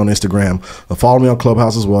 tap with me on Instagram. Follow me on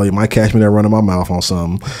Clubhouse as well. You might catch me there running my mouth on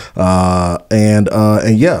something.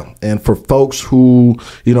 And for folks who,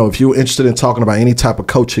 if you're interested in talking about any type of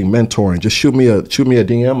coaching, mentoring, just shoot me a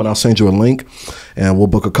DM and I'll send you a link and we'll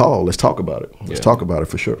book a call. Let's talk about it. Let's talk about it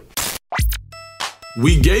for sure.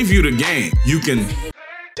 We gave you the game. You can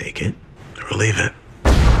take it or leave it.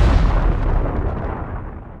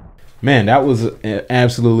 Man, that was an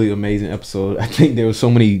absolutely amazing episode. I think there were so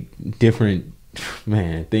many different,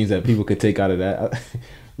 things that people could take out of that.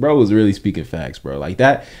 Bro was really speaking facts, bro. Like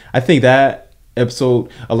that, I think that episode,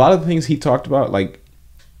 a lot of the things he talked about, like,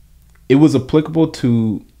 it was applicable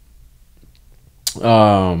to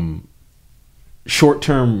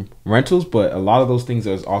short-term rentals, but a lot of those things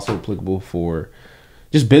are also applicable for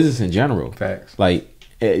just business in general. Facts. Like,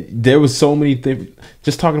 there was so many things,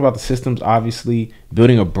 just talking about the systems, obviously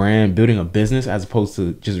building a brand, building a business, as opposed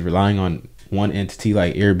to just relying on one entity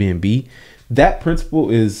like Airbnb. That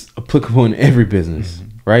principle is applicable in every business,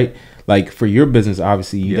 right? Like, for your business,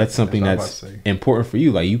 obviously, that's something that's important for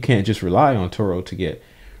you. Like, you can't just rely on Turo to get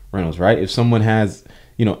rentals, right? If someone has,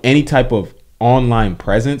 any type of online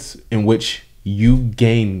presence in which you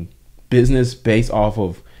gain business based off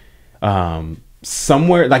of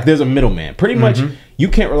somewhere, like, there's a middleman. Pretty much, you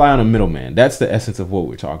can't rely on a middleman. That's the essence of what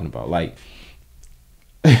we're talking about. Like,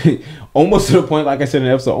 almost to the point, like I said in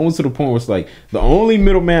the episode, almost to the point where it's like, the only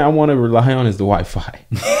middleman I want to rely on is the Wi-Fi.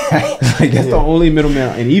 Like, that's the only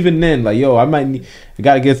middleman. And even then, like, I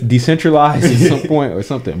got to get decentralized at some point or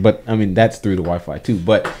something. But I mean, that's through the Wi-Fi too.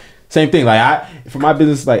 But same thing. Like, for my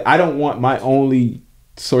business, like, I don't want my only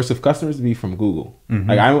source of customers to be from Google.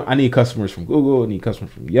 Like, I need customers from Google. I need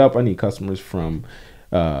customers from Yelp. I need customers from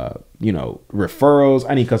referrals.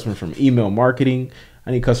 I need customers from email marketing. I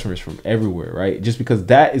need customers from everywhere, right? Just because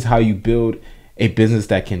that is how you build a business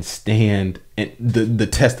that can stand the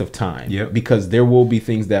test of time. Yep. Because there will be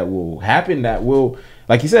things that will happen that will,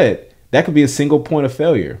 like you said, that could be a single point of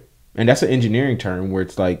failure. And that's an engineering term where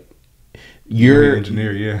it's like, you're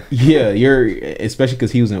engineer, you're, especially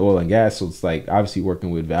because he was in oil and gas, so it's like obviously working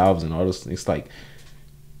with valves and all those things, like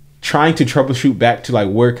trying to troubleshoot back to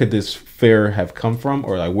like, where could this failure have come from,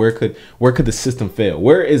 or like where could the system fail?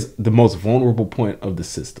 Where is the most vulnerable point of the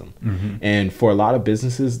system? And for a lot of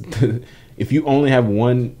businesses, if you only have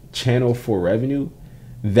one channel for revenue,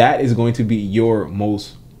 that is going to be your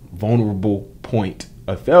most vulnerable point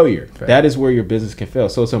of failure. Fair. That is where your business can fail.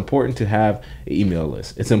 So it's important to have an email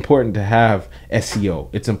list. It's important to have SEO.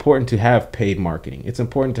 It's important to have paid marketing. It's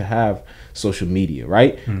important to have social media,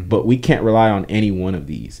 right? But we can't rely on any one of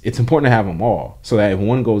these. It's important to have them all, so that if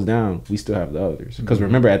one goes down, we still have the others. Because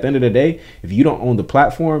remember, at the end of the day, if you don't own the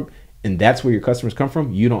platform and that's where your customers come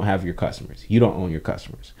from, you don't have your customers. You don't own your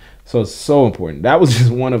customers. So it's so important. That was just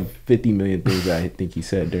one of 50 million things that I think he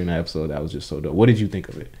said during that episode. That was just so dope. What did you think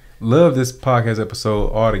of it? Love this podcast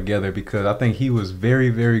episode altogether, because I think he was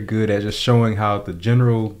very, very good at just showing how the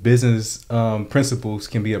general business principles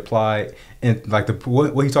can be applied, and like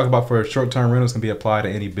what he talked about for short-term rentals can be applied to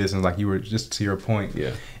any business, like you were just to your point.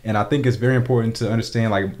 Yeah. And I think it's very important to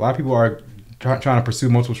understand, like, a lot of people are trying to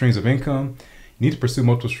pursue multiple streams of income. You need to pursue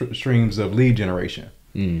multiple streams of lead generation.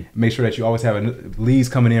 Make sure that you always have leads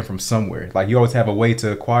coming in from somewhere. Like you always have a way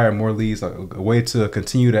to acquire more leads, a way to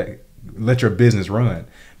continue to let your business run.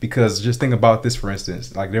 Because just think about this, for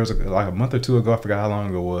instance, like there was a month or two ago, I forgot how long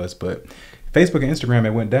ago it was, but Facebook and Instagram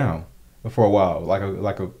had went down for a while. Like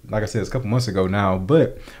I said, it's a couple months ago now.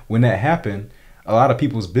 But when that happened, a lot of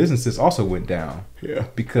people's businesses also went down. Yeah.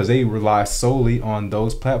 Because they rely solely on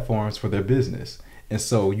those platforms for their business. And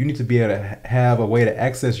so you need to be able to have a way to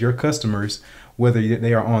access your customers, whether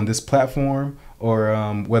they are on this platform or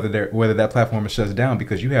whether that platform is shut down,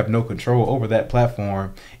 because you have no control over that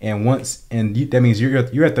platform. And that means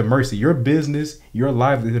you're at the mercy. Your business, your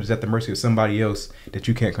livelihood is at the mercy of somebody else that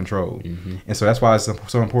you can't control. And so that's why it's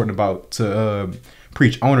so important to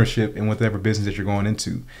preach ownership in whatever business that you're going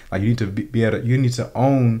into. Like you need to you need to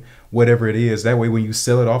own whatever it is. That way, when you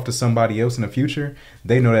sell it off to somebody else in the future,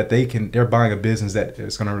 they know that they're buying a business that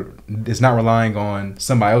it's not relying on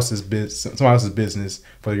somebody else's business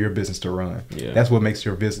for your business to run. Yeah. That's what makes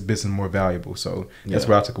your business more valuable. So that's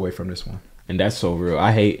what I took away from this one. And that's so real.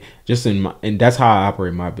 I hate and that's how I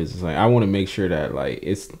operate my business. Like I want to make sure that like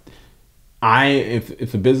if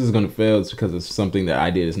the business is going to fail, it's because of something that I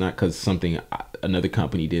did. It's not because something another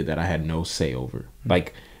company did that I had no say over.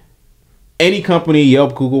 Like any company,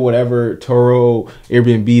 Yelp, Google, whatever, Turo,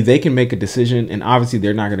 Airbnb, they can make a decision, and obviously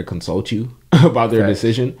they're not going to consult you about their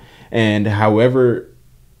decision. And whatever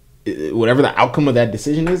the outcome of that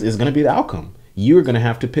decision is going to be the outcome. You're going to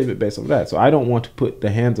have to pivot based on that. So I don't want to put the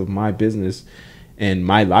hands of my business and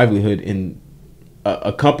my livelihood in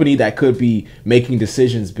a company that could be making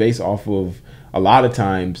decisions based off of a lot of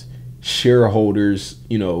times shareholders,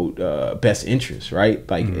 best interests, right?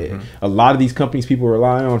 Like a lot of these companies people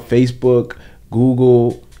rely on, Facebook,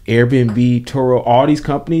 Google, Airbnb, Turo, all these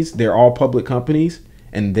companies, they're all public companies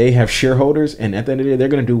and they have shareholders, and at the end of the day, they're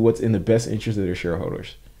going to do what's in the best interest of their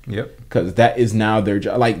shareholders. Yep. Because that is now their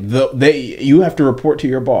job. Like you have to report to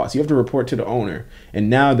your boss, you have to report to the owner, and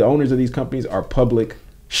now the owners of these companies are public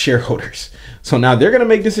shareholders. So now they're going to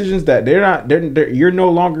make decisions that you're no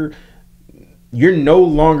longer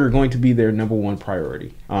going to be their number one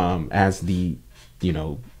priority as the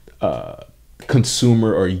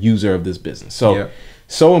consumer or user of this business. So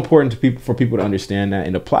so important for people to understand that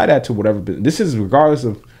and apply that to whatever business. This is regardless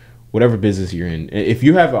of whatever business you're in. If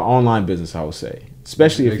you have an online business, I would say,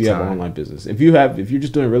 especially if you have an online business. If you're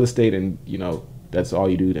just doing real estate and that's all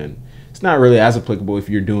you do, then it's not really as applicable if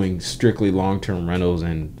you're doing strictly long-term rentals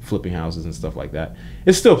and flipping houses and stuff like that.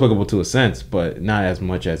 It's still applicable to a sense, but not as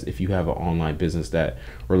much as if you have an online business that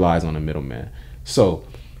relies on a middleman. So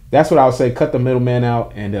that's what I would say. Cut the middleman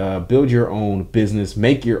out and build your own business.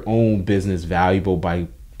 Make your own business valuable by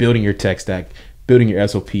building your tech stack, building your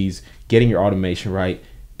SOPs, getting your automation right,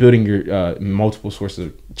 building your multiple sources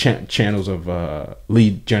of channels of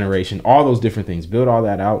lead generation, all those different things. Build all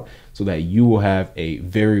that out so that you will have a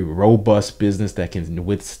very robust business that can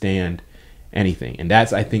withstand anything. And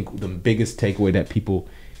that's, I think, the biggest takeaway that people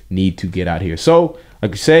need to get out here. So,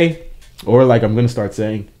 like you say, or like I'm going to start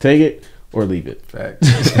saying, take it or leave it. Facts.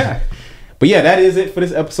 But yeah, that is it for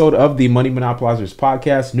this episode of the Money Monopolizers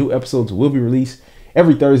podcast. New episodes will be released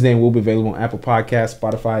every Thursday and will be available on Apple Podcasts,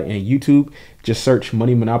 Spotify, and YouTube. Just search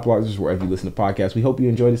Money Monopolizers wherever you listen to podcasts. We hope you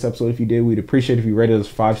enjoyed this episode. If you did, we'd appreciate if you rated us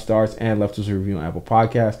 5 stars and left us a review on Apple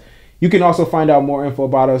Podcasts. You can also find out more info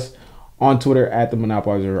about us on Twitter at The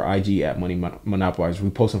Monopolizer or IG at Money Monopolizers. We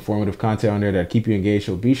post informative content on there that keep you engaged,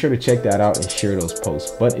 so be sure to check that out and share those posts.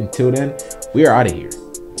 But until then, we are out of here.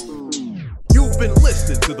 You've been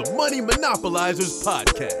listening to the Money Monopolizers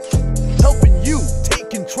podcast, helping you take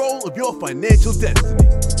control of your financial destiny.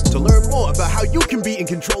 To learn more about how you can be in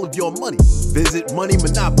control of your money, visit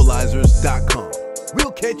moneymonopolizers.com.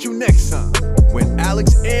 We'll catch you next time when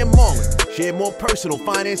Alex and Marlon share more personal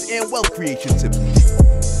finance and wealth creation tips with you.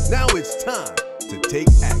 Now it's time to take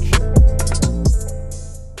action.